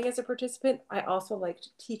liked going as a participant. I also liked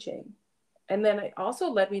teaching. And then it also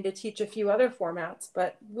led me to teach a few other formats,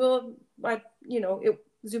 but Zumba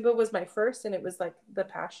was my first, and it was like the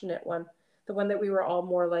passionate one, the one that we were all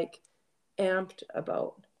more like amped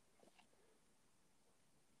about.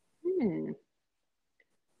 Hmm.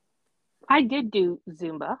 I did do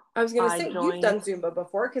Zumba. I was gonna I say you've joined. done Zumba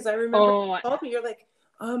before because I remember Oh, you told me you're like,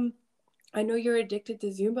 I know you're addicted to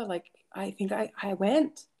Zumba. Like I think I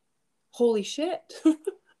went. Holy shit.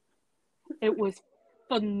 it was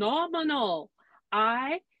phenomenal.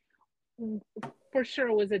 I for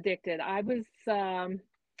sure was addicted. I was.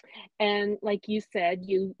 And like you said,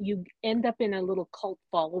 you end up in a little cult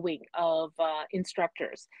following of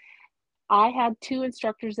instructors. I had two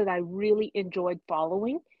instructors that I really enjoyed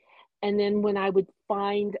following. And then when I would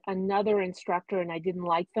find another instructor and I didn't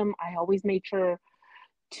like them, I always made sure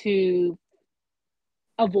to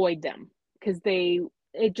avoid them because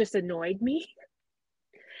it just annoyed me.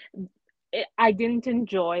 I didn't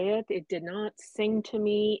enjoy it. It did not sing to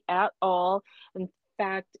me at all. In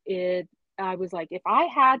fact, I was like, if I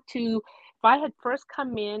had first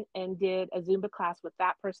come in and did a Zumba class with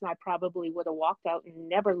that person, I probably would have walked out and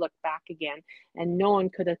never looked back again. And no one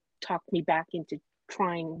could have talked me back into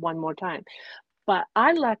trying one more time. But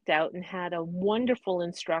I lucked out and had a wonderful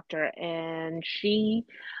instructor, and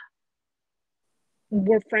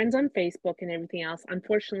we're friends on Facebook and everything else.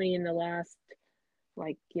 Unfortunately, in the last,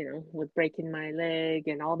 like, with breaking my leg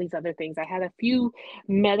and all these other things, I had a few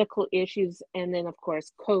medical issues, and then of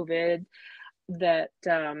course COVID, that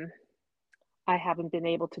I haven't been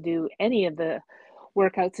able to do any of the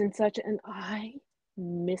workouts and such, and I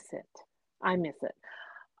miss it. I miss it.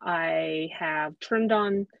 I have turned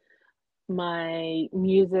on my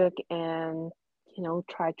music and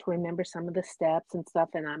tried to remember some of the steps and stuff,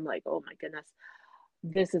 and I'm like, oh my goodness,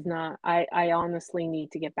 this is not, I honestly need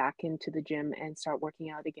to get back into the gym and start working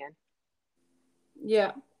out again.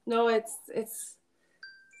 Yeah. No, it's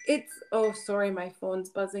oh, sorry, my phone's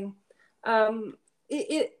buzzing.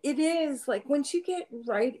 It is like once you get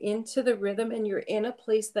right into the rhythm and you're in a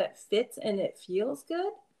place that fits and it feels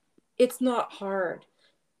good, it's not hard.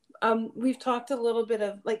 We've talked a little bit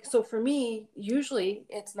of like, so for me, usually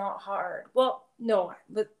it's not hard. Well, no,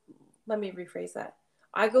 let me rephrase that.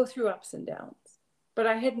 I go through ups and downs, but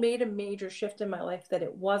I had made a major shift in my life that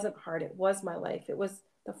it wasn't hard. It was my life. It was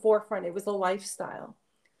the forefront. It was a lifestyle.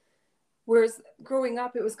 Whereas growing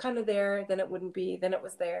up, it was kind of there, then it wouldn't be, then it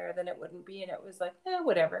was there, then it wouldn't be. And it was like,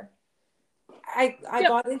 whatever. I Yep.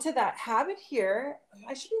 got into that habit here.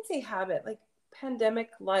 I shouldn't say habit, like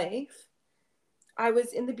pandemic life. I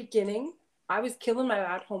was in the beginning, I was killing my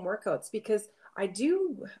at home workouts because I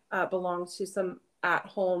do belong to some at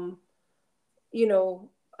home, you know,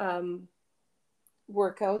 um,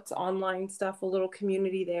 workouts, online stuff, a little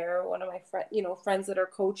community there. One of my friends that are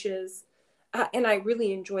coaches. And I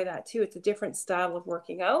really enjoy that too. It's a different style of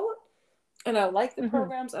working out. And I like the Mm-hmm.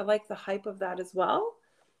 programs. I like the hype of that as well.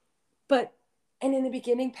 But, and in the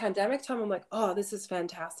beginning, pandemic time, I'm like, oh, this is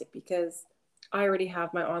fantastic because I already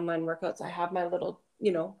have my online workouts. I have my little,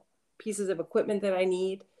 pieces of equipment that I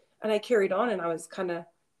need. And I carried on and I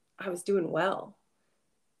was doing well.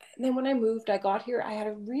 And then when I moved, I got here, I had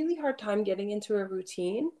a really hard time getting into a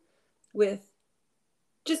routine with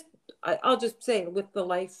just, I'll just say, with the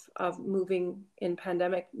life of moving in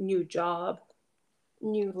pandemic, new job,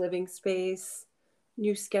 new living space,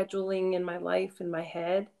 new scheduling in my life, in my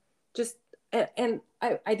head. Just, and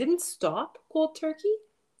I didn't stop cold turkey.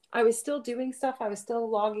 I was still doing stuff. I was still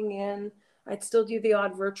logging in. I'd still do the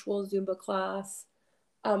odd virtual Zumba class.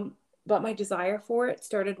 But my desire for it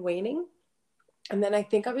started waning. And then I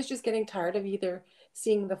think I was just getting tired of either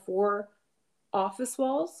seeing the 4 office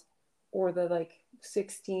walls or the like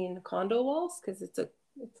 16 condo walls because it's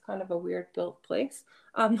kind of a weird built place.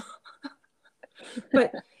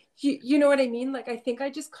 But you know what I mean? Like I think I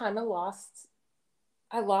just kind of lost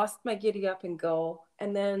my giddy up and go.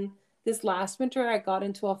 And then this last winter I got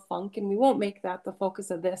into a funk, and we won't make that the focus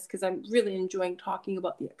of this because I'm really enjoying talking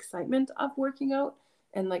about the excitement of working out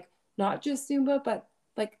and like not just Zumba, but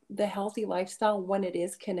like the healthy lifestyle when it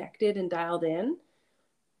is connected and dialed in.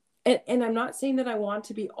 And I'm not saying that I want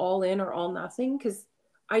to be all in or all nothing because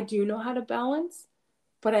I do know how to balance,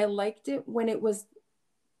 but I liked it when it was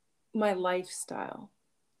my lifestyle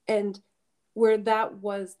and where that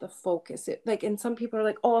was the focus. It like, and some people are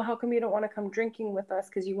like, oh, how come you don't want to come drinking with us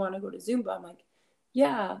because you want to go to Zumba? I'm like,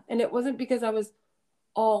 yeah. And it wasn't because I was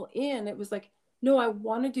all in. It was like, no, I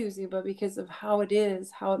want to do Zumba because of how it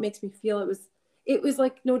is, how it makes me feel. It was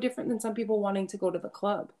like no different than some people wanting to go to the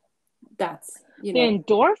club. That's, The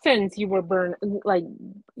endorphins you were burned, like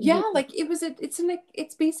yeah, you. like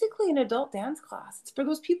it's basically an adult dance class. It's for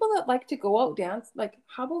those people that like to go out dance. Like,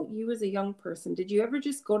 how about you as a young person? Did you ever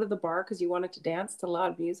just go to the bar because you wanted to dance to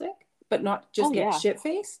loud music, but not Oh just get yeah, shit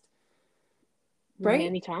faced? Right?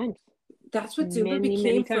 many times, That's what Zumba many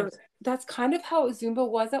became for. times. That's kind of how Zumba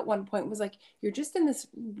was at one point. Was like you're just in this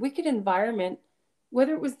wicked environment,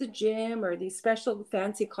 whether it was the gym or these special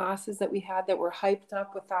fancy classes that we had that were hyped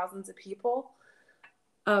up with thousands of people,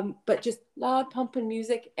 but just loud pumping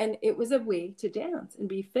music. And it was a way to dance and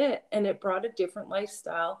be fit. And it brought a different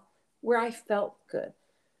lifestyle where I felt good.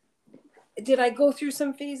 Did I go through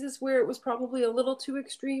some phases where it was probably a little too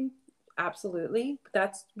extreme? absolutely.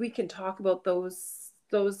 We can talk about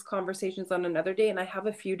those conversations on another day. And I have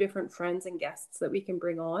a few different friends and guests that we can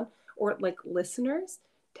bring on, or like listeners.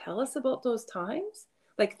 Tell us about those times,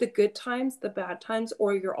 like the good times, the bad times,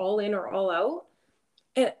 or you're all in or all out.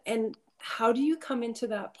 And how do you come into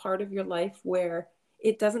that part of your life where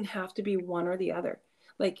it doesn't have to be one or the other?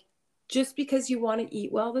 Like, just because you want to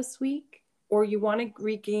eat well this week, or you want to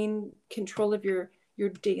regain control of your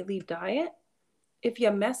daily diet, if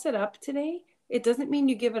you mess it up today, it doesn't mean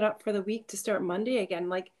you give it up for the week to start Monday again.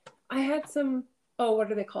 Like, I had some, oh,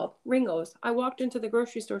 what are they called? Ringos. I walked into the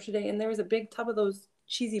grocery store today and there was a big tub of those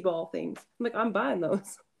cheesy ball things. I'm like, I'm buying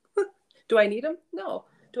those. Do I need them? No.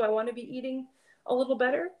 Do I want to be eating a little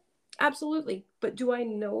better? Absolutely. But do I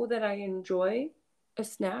know that I enjoy a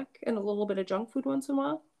snack and a little bit of junk food once in a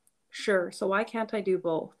while? Sure. So why can't I do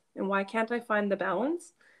both? And why can't I find the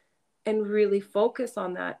balance and really focus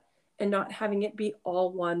on that and not having it be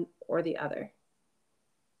all one or the other?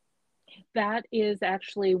 That is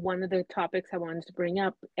actually one of the topics I wanted to bring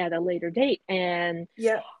up at a later date. And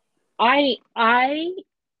Yeah. I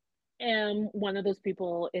am one of those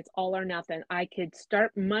people, it's all or nothing. I could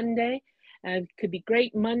start Monday, and it could be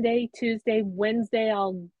great Monday, Tuesday, Wednesday.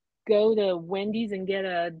 I'll go to Wendy's and get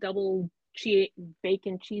a double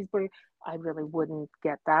bacon cheeseburger. I really wouldn't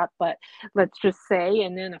get that, but let's just say,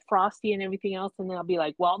 and then a Frosty and everything else. And then I'll be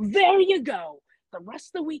like, well, there you go. The rest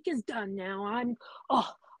of the week is done now. Oh,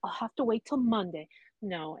 I'll have to wait till Monday.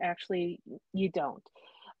 No, actually, you don't.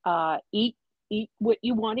 Eat what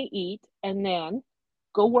you want to eat, and then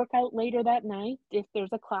go work out later that night if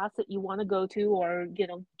there's a class that you want to go to, or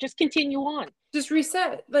just continue on. Just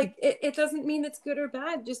reset. Like, it doesn't mean it's good or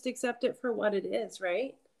bad. Just accept it for what it is,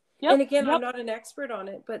 right? Yep, And again, I'm yep. not an expert on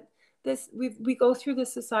it, but we go through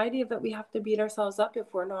this society of that we have to beat ourselves up if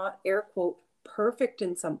we're not, air quote, perfect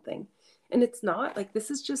in something. And it's not. Like, this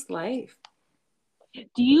is just life.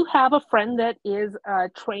 Do you have a friend that is a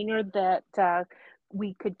trainer that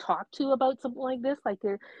we could talk to about something like this? Like,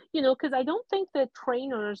 because I don't think that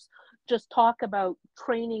trainers just talk about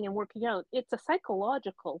training and working out. It's a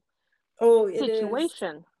psychological Oh, it is.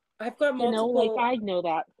 situation. I've got Like multiple I know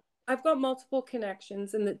that. I've got multiple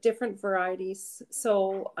connections in the different varieties.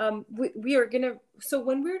 So we are gonna, so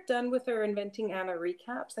when we're done with our Inventing Anna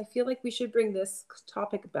recaps, I feel like we should bring this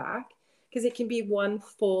topic back because it can be one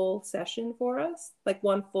full session for us, like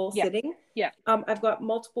one full Yeah, sitting. yeah, I've got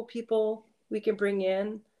multiple people we can bring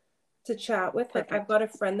in to chat with. Like, I've perfect. got a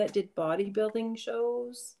friend that did bodybuilding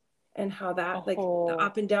shows and how that, like the Oh,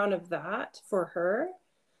 up and down of that for her,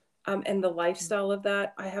 and the lifestyle of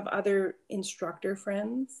that. I have other instructor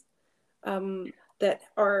friends that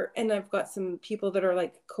are, and I've got some people that are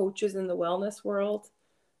like coaches in the wellness world,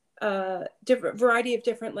 different variety of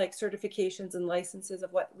different like certifications and licenses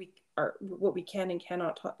of what we can and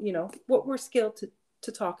cannot talk, what we're skilled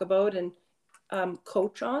to talk about and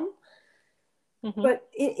coach on. mm-hmm. But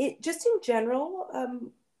it just in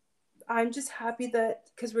general, I'm just happy that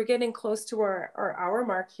because we're getting close to our hour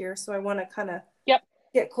mark here, so I want to kind of Yep.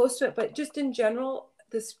 get close to it. But just in general,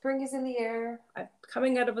 the spring is in the air. I'm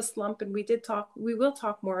coming out of a slump, and we will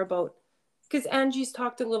talk more about, because Angie's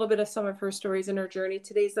talked a little bit of some of her stories in her journey.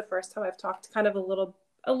 Today's the first time I've talked kind of a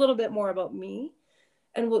little bit more about me,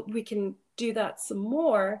 and we can do that some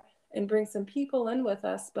more and bring some people in with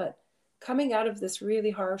us. But coming out of this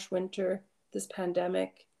really harsh winter, this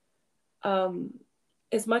pandemic, um,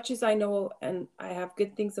 as much as I know and I have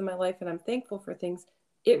good things in my life and I'm thankful for things,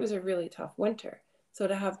 it was a really tough winter. So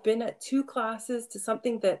to have been at two classes to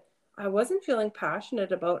something that I wasn't feeling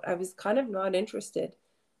passionate about, I was kind of not interested,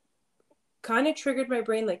 kind of triggered my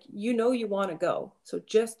brain like, you want to go. So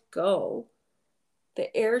just go.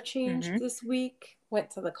 The air changed Mm-hmm. this week,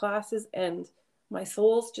 went to the classes, and my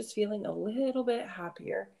soul's just feeling a little bit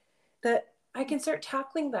happier that I can start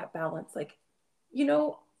tackling that balance. Like,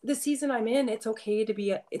 the season I'm in, it's okay to be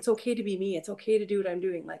me. It's okay to do what I'm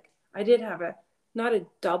doing. Like, I did have not a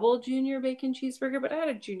double junior bacon cheeseburger, but I had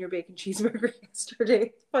a junior bacon cheeseburger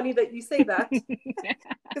yesterday. It's funny that you say that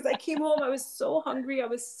because I came home, I was so hungry, I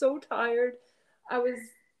was so tired, I was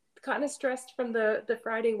kind of stressed from the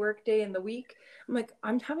Friday work day and the week. I'm like,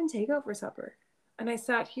 I'm having takeout for supper. And I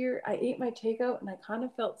sat here, I ate my takeout, and I kind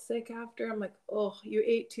of felt sick after. I'm like, oh, you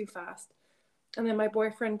ate too fast. And then my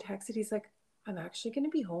boyfriend texted, he's like, I'm actually going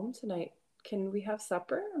to be home tonight. Can we have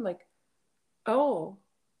supper? I'm like, oh.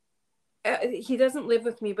 He doesn't live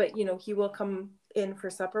with me, but he will come in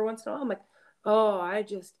for supper once in a while. I'm like, oh, I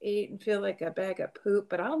just ate and feel like a bag of poop,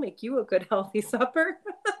 but I'll make you a good healthy supper.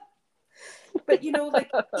 But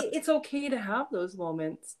like, it's okay to have those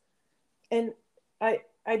moments. And I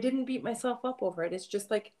didn't beat myself up over it. It's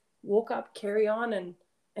just like, woke up, carry on, and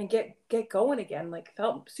and get going again. Like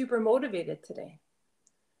felt super motivated today.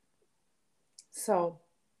 So,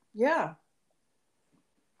 yeah.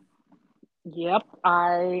 Yep,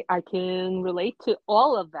 I can relate to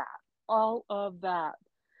all of that. All of that.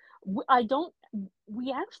 I don't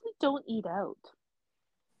we actually don't eat out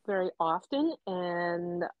very often,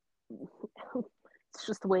 and it's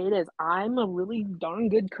just the way it is. I'm a really darn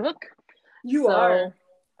good cook. You So, are.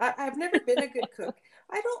 I've never been a good cook.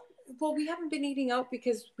 I don't. Well, we haven't been eating out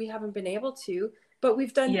because we haven't been able to. But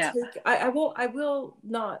we've done yeah. take. I will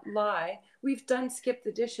not lie. We've done skip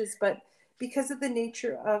the dishes, but because of the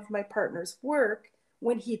nature of my partner's work,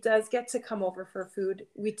 when he does get to come over for food,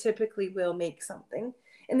 we typically will make something,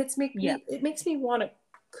 and Yeah. it makes me want to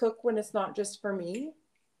cook when it's not just for me.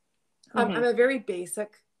 I'm Mhm. a very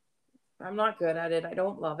basic. I'm not good at it. I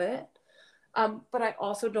don't love it. But I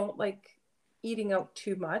also don't like eating out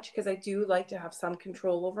too much because I do like to have some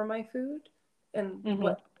control over my food and Mhm.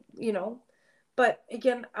 what, you know. But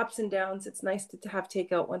again, ups and downs. It's nice to have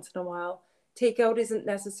takeout once in a while. Takeout isn't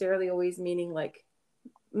necessarily always meaning like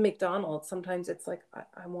McDonald's. Sometimes it's like,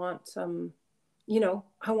 I want some,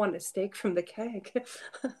 I want a steak from the keg.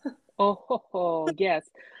 Oh, yes.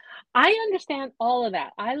 I understand all of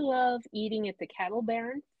that. I love eating at the Cattle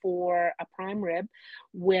Baron for a prime rib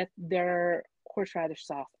with their horseradish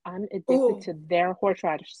sauce. I'm addicted Oh, to their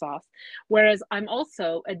horseradish sauce. Whereas I'm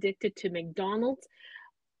also addicted to McDonald's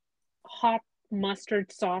hot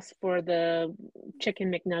mustard sauce for the chicken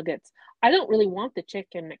McNuggets. I don't really want the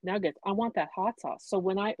chicken McNuggets. I want that hot sauce. So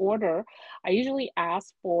when I order, I usually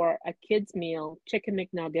ask for a kids meal, chicken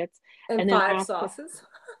McNuggets, and and then five ask for sauces.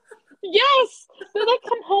 yes. Then I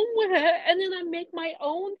come home with it, and then I make my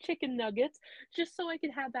own chicken nuggets just so I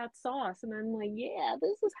can have that sauce. And I'm like, yeah,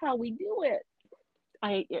 this is how we do it.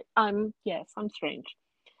 I'm yes, I'm strange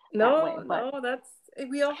that way, No, but no, that's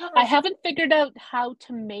we all have I our. haven't figured out how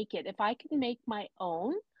to make it. If I can make my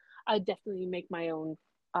own, I definitely make my own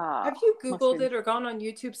Have you Googled mustard. it or gone on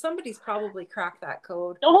YouTube? Somebody's probably cracked that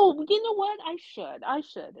code. Oh, you know what? I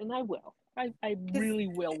should, and I will. I Because, really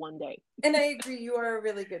will one day. and I agree, you are a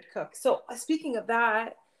really good cook. So, speaking of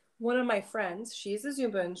that, one of my friends, she's a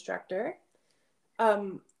Zumba instructor.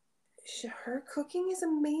 Um, her cooking is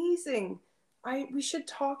amazing. We should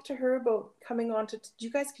talk to her about coming on to.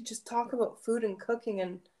 You guys could just talk about food and cooking,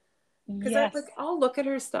 and because Yes. I'll look at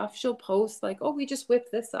her stuff. She'll post like, "Oh, we just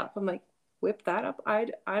whipped this up." I'm like, "Whip that up?" I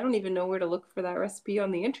don't even know where to look for that recipe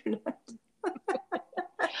on the internet.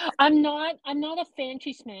 I'm not a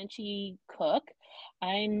fancy smanchy cook.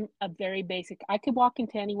 I'm a very basic. I could walk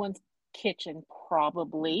into anyone's kitchen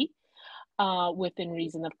probably, within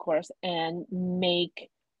reason, of course, and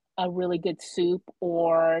make a really good soup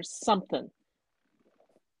or something,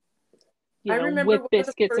 I remember with one of the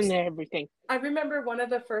biscuits and first everything. I remember one of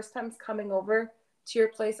the first times coming over to your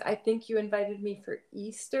place. I think you invited me for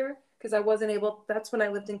Easter because I wasn't able. That's when I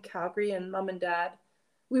lived in Calgary and mom and dad.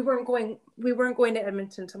 We weren't going to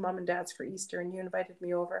Edmonton to mom and dad's for Easter, and you invited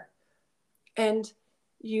me over. And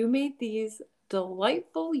you made these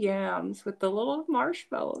delightful yams with the little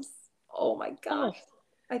marshmallows. Oh my Oh, gosh.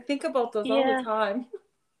 I think about those all the yeah. time.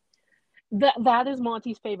 That is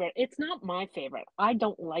Monty's favorite. It's not my favorite. I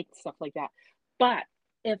don't like stuff like that. But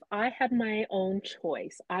if I had my own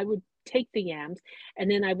choice, I would take the yams and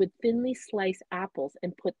then I would thinly slice apples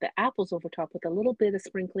and put the apples over top with a little bit of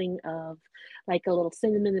sprinkling of like a little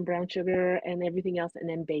cinnamon and brown sugar and everything else and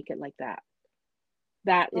then bake it like that.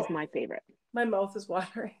 That is Oh, my favorite. my mouth is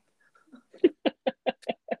watering.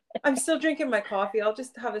 I'm still drinking my coffee. I'll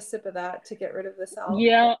just have a sip of that to get rid of the sal.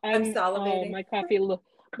 Yeah, I'm oh, salivating.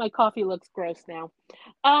 my coffee looks gross now.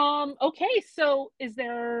 Okay, so is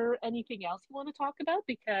there anything else you want to talk about?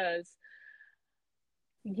 Because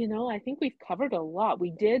I think we've covered a lot.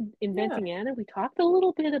 We did Yeah, Inventing Anna. We talked a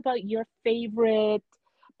little bit about your favorite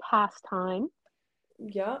pastime.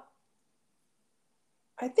 yeah.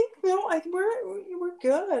 I think no, we're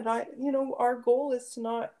good. Our goal is to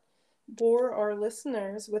not bore our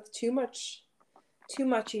listeners with too much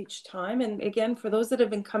each time. And again, for those that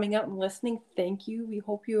have been coming out and listening, thank you. We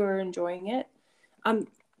hope you are enjoying it. Um,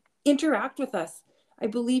 Interact with us. I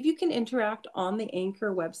believe you can interact on the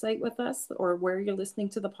Anchor website with us or where you're listening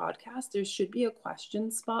to the podcast. There should be a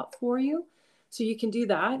question spot for you. So you can do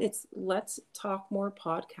that. It's Let's Talk More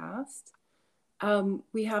Podcast.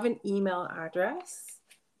 We have an email address,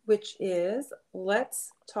 which is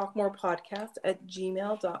let's talk more podcast at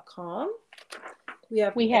gmail.com. We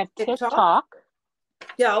have We a have TikTok. TikTok,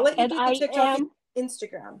 Yeah, I'll let you and do the I TikTok and am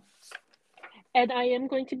Instagram. and I am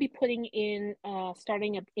going to be putting in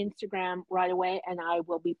starting up Instagram right away, and I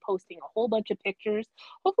will be posting a whole bunch of pictures.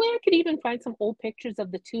 Hopefully, I could even find some old pictures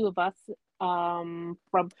of the two of us from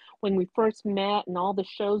when we first met and all the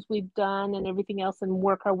shows we've done and everything else, and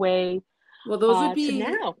work our way Well, those would to be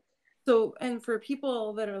now. so. And for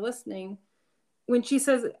people that are listening, when she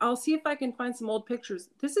says, I'll see if I can find some old pictures,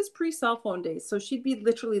 this is pre-cell phone days. So she'd be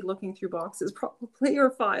literally looking through boxes probably, or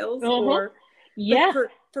files, Uh-huh. or like Yeah.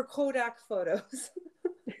 for Kodak photos.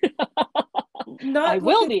 I not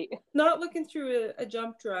will looking be. not looking through a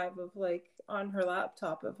jump drive of like on her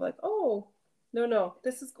laptop of like, oh, no,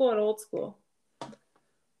 this is going old school.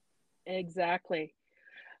 Exactly.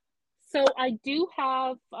 So I do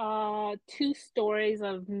have two stories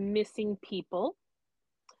of missing people.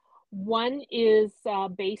 One is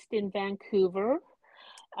based in Vancouver.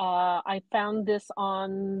 I found this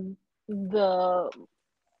the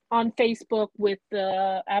on Facebook with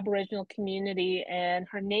the Aboriginal community, and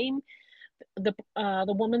her name, the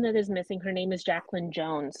woman that is missing, her name is Jacqueline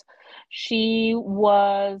Jones. She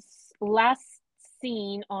was last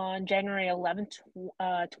seen on January 11th,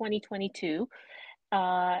 2022,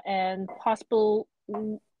 and possible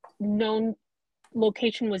known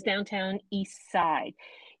location was downtown East Side.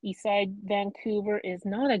 East Side Vancouver is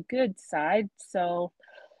not a good side, so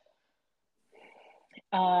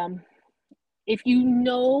um, if you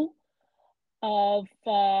know of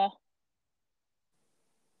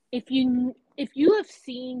if you have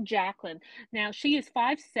seen Jacqueline, now she is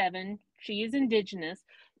 5'7", she is Indigenous,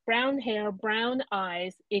 brown hair, brown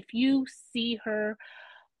eyes. If you see her,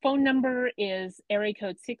 phone number is area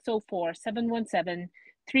code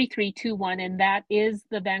 604-717-3321, and that is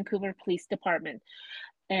the Vancouver Police Department.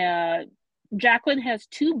 Jacqueline has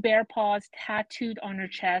two bear paws tattooed on her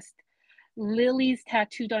chest, lilies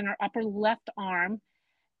tattooed on her upper left arm.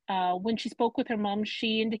 When she spoke with her mom,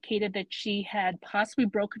 she indicated that she had possibly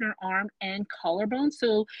broken her arm and collarbone.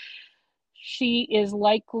 So she is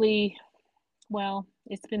likely, well,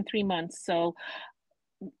 it's been 3 months, so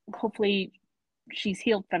hopefully she's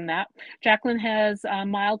healed from that. Jacqueline has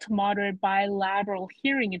mild to moderate bilateral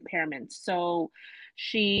hearing impairment. So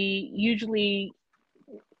she usually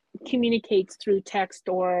communicates through text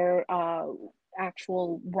or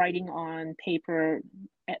actual writing on paper,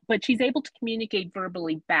 but she's able to communicate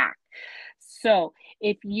verbally back. So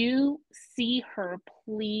if you see her,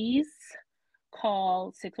 please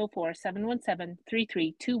call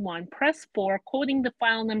 604-717-3321, press 4, quoting the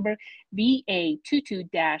file number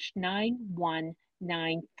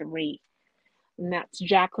VA22-9193. And that's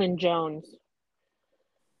Jacqueline Jones.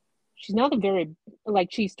 She's not a very, like,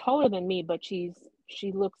 she's taller than me, but she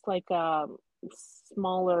looks like a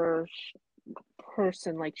smaller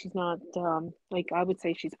person. Like, she's not, like, I would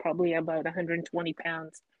say she's probably about 120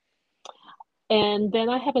 pounds. And then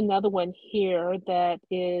I have another one here that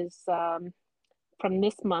is from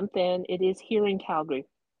this month, and it is here in Calgary.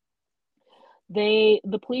 The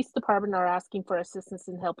police department are asking for assistance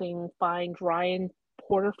in helping find Ryan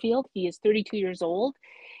Porterfield. He is 32 years old.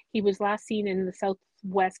 He was last seen in the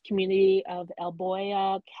southwest community of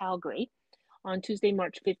Alboya, Calgary, on Tuesday,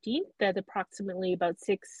 March 15th at approximately about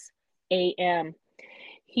 6 a.m.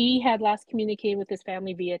 He had last communicated with his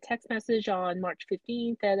family via text message on March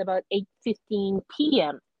 15th at about 8:15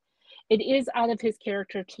 p.m. It is out of his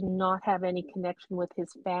character to not have any connection with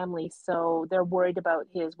his family, so they're worried about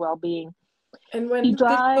his well-being. And when He did he go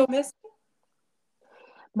drives missing?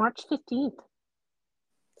 March 15th.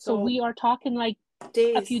 So So we are talking like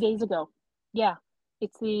a few days. days ago. Yeah,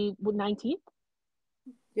 it's the 19th.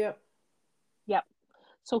 Yep. Yep.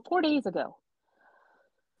 So 4 days ago.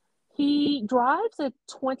 He drives a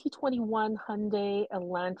 2021 Hyundai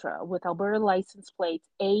Elantra with Alberta license plates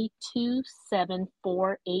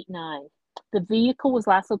A27489. The vehicle was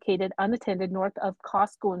last located unattended north of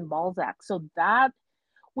Costco in Balzac. So that,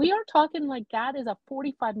 we are talking like that is a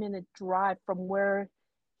 45-minute drive from where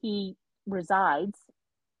he resides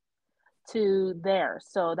to there.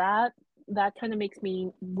 So that kind of makes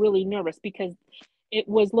me really nervous because it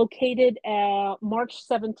was located March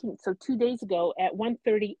 17th, so 2 days ago at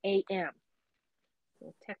 1:30 a.m.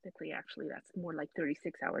 Well, technically, actually, that's more like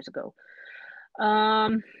 36 hours ago.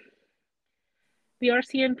 The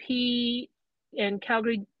RCMP and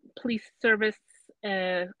Calgary Police Service,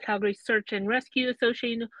 Calgary Search and Rescue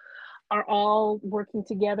Association are all working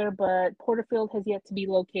together, but Porterfield has yet to be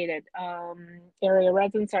located. Area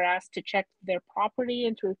residents are asked to check their property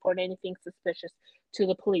and to report anything suspicious to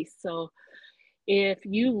the police. So if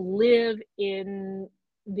you live in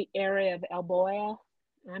the area of Alboya,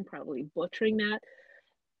 I'm probably butchering that,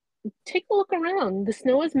 take a look around. The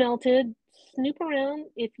snow has melted. Snoop around.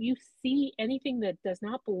 If you see anything that does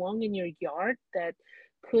not belong in your yard that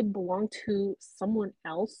could belong to someone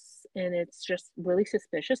else and it's just really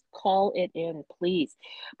suspicious, call it in, please.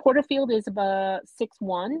 Porterfield is about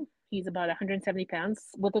 6'1". He's about 170 pounds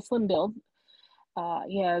with a slim build.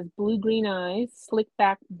 He has blue-green eyes,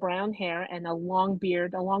 slick-back brown hair, and a long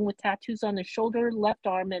beard, along with tattoos on his shoulder, left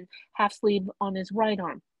arm, and half sleeve on his right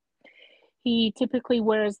arm. He typically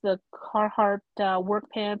wears the Carhartt work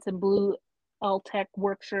pants and blue L-Tech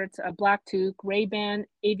work shirts, a black toque, Ray-Ban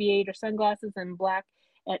aviator sunglasses, and black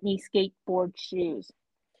Etnies skateboard shoes.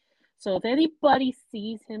 So if anybody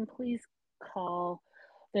sees him, please call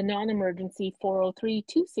the non-emergency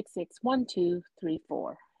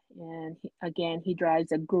 403-266-1234. And again, he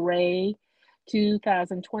drives a gray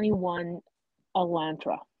 2021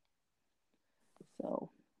 Elantra. So,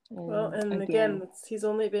 Well, and again, he's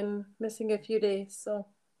only been missing a few days, so.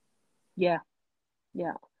 yeah,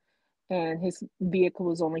 yeah. And his vehicle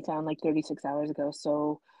was only found like 36 hours ago.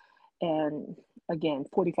 So, and again,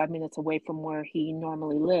 45 minutes away from where he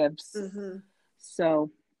normally lives. Mm-hmm.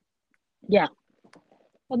 So, yeah.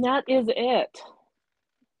 And that is it.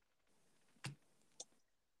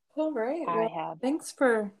 All right. I Well, have. thanks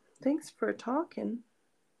for talking.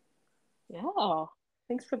 Yeah.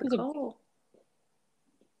 Thanks for the He's a, call.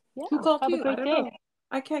 yeah. Who called Have a who? I great don't day. know.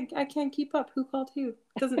 I can't keep up. Who called who?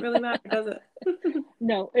 Doesn't really matter, does it?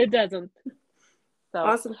 No, it doesn't. So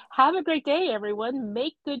Awesome. have a great day, everyone.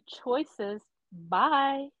 Make good choices.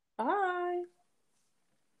 Bye. Bye.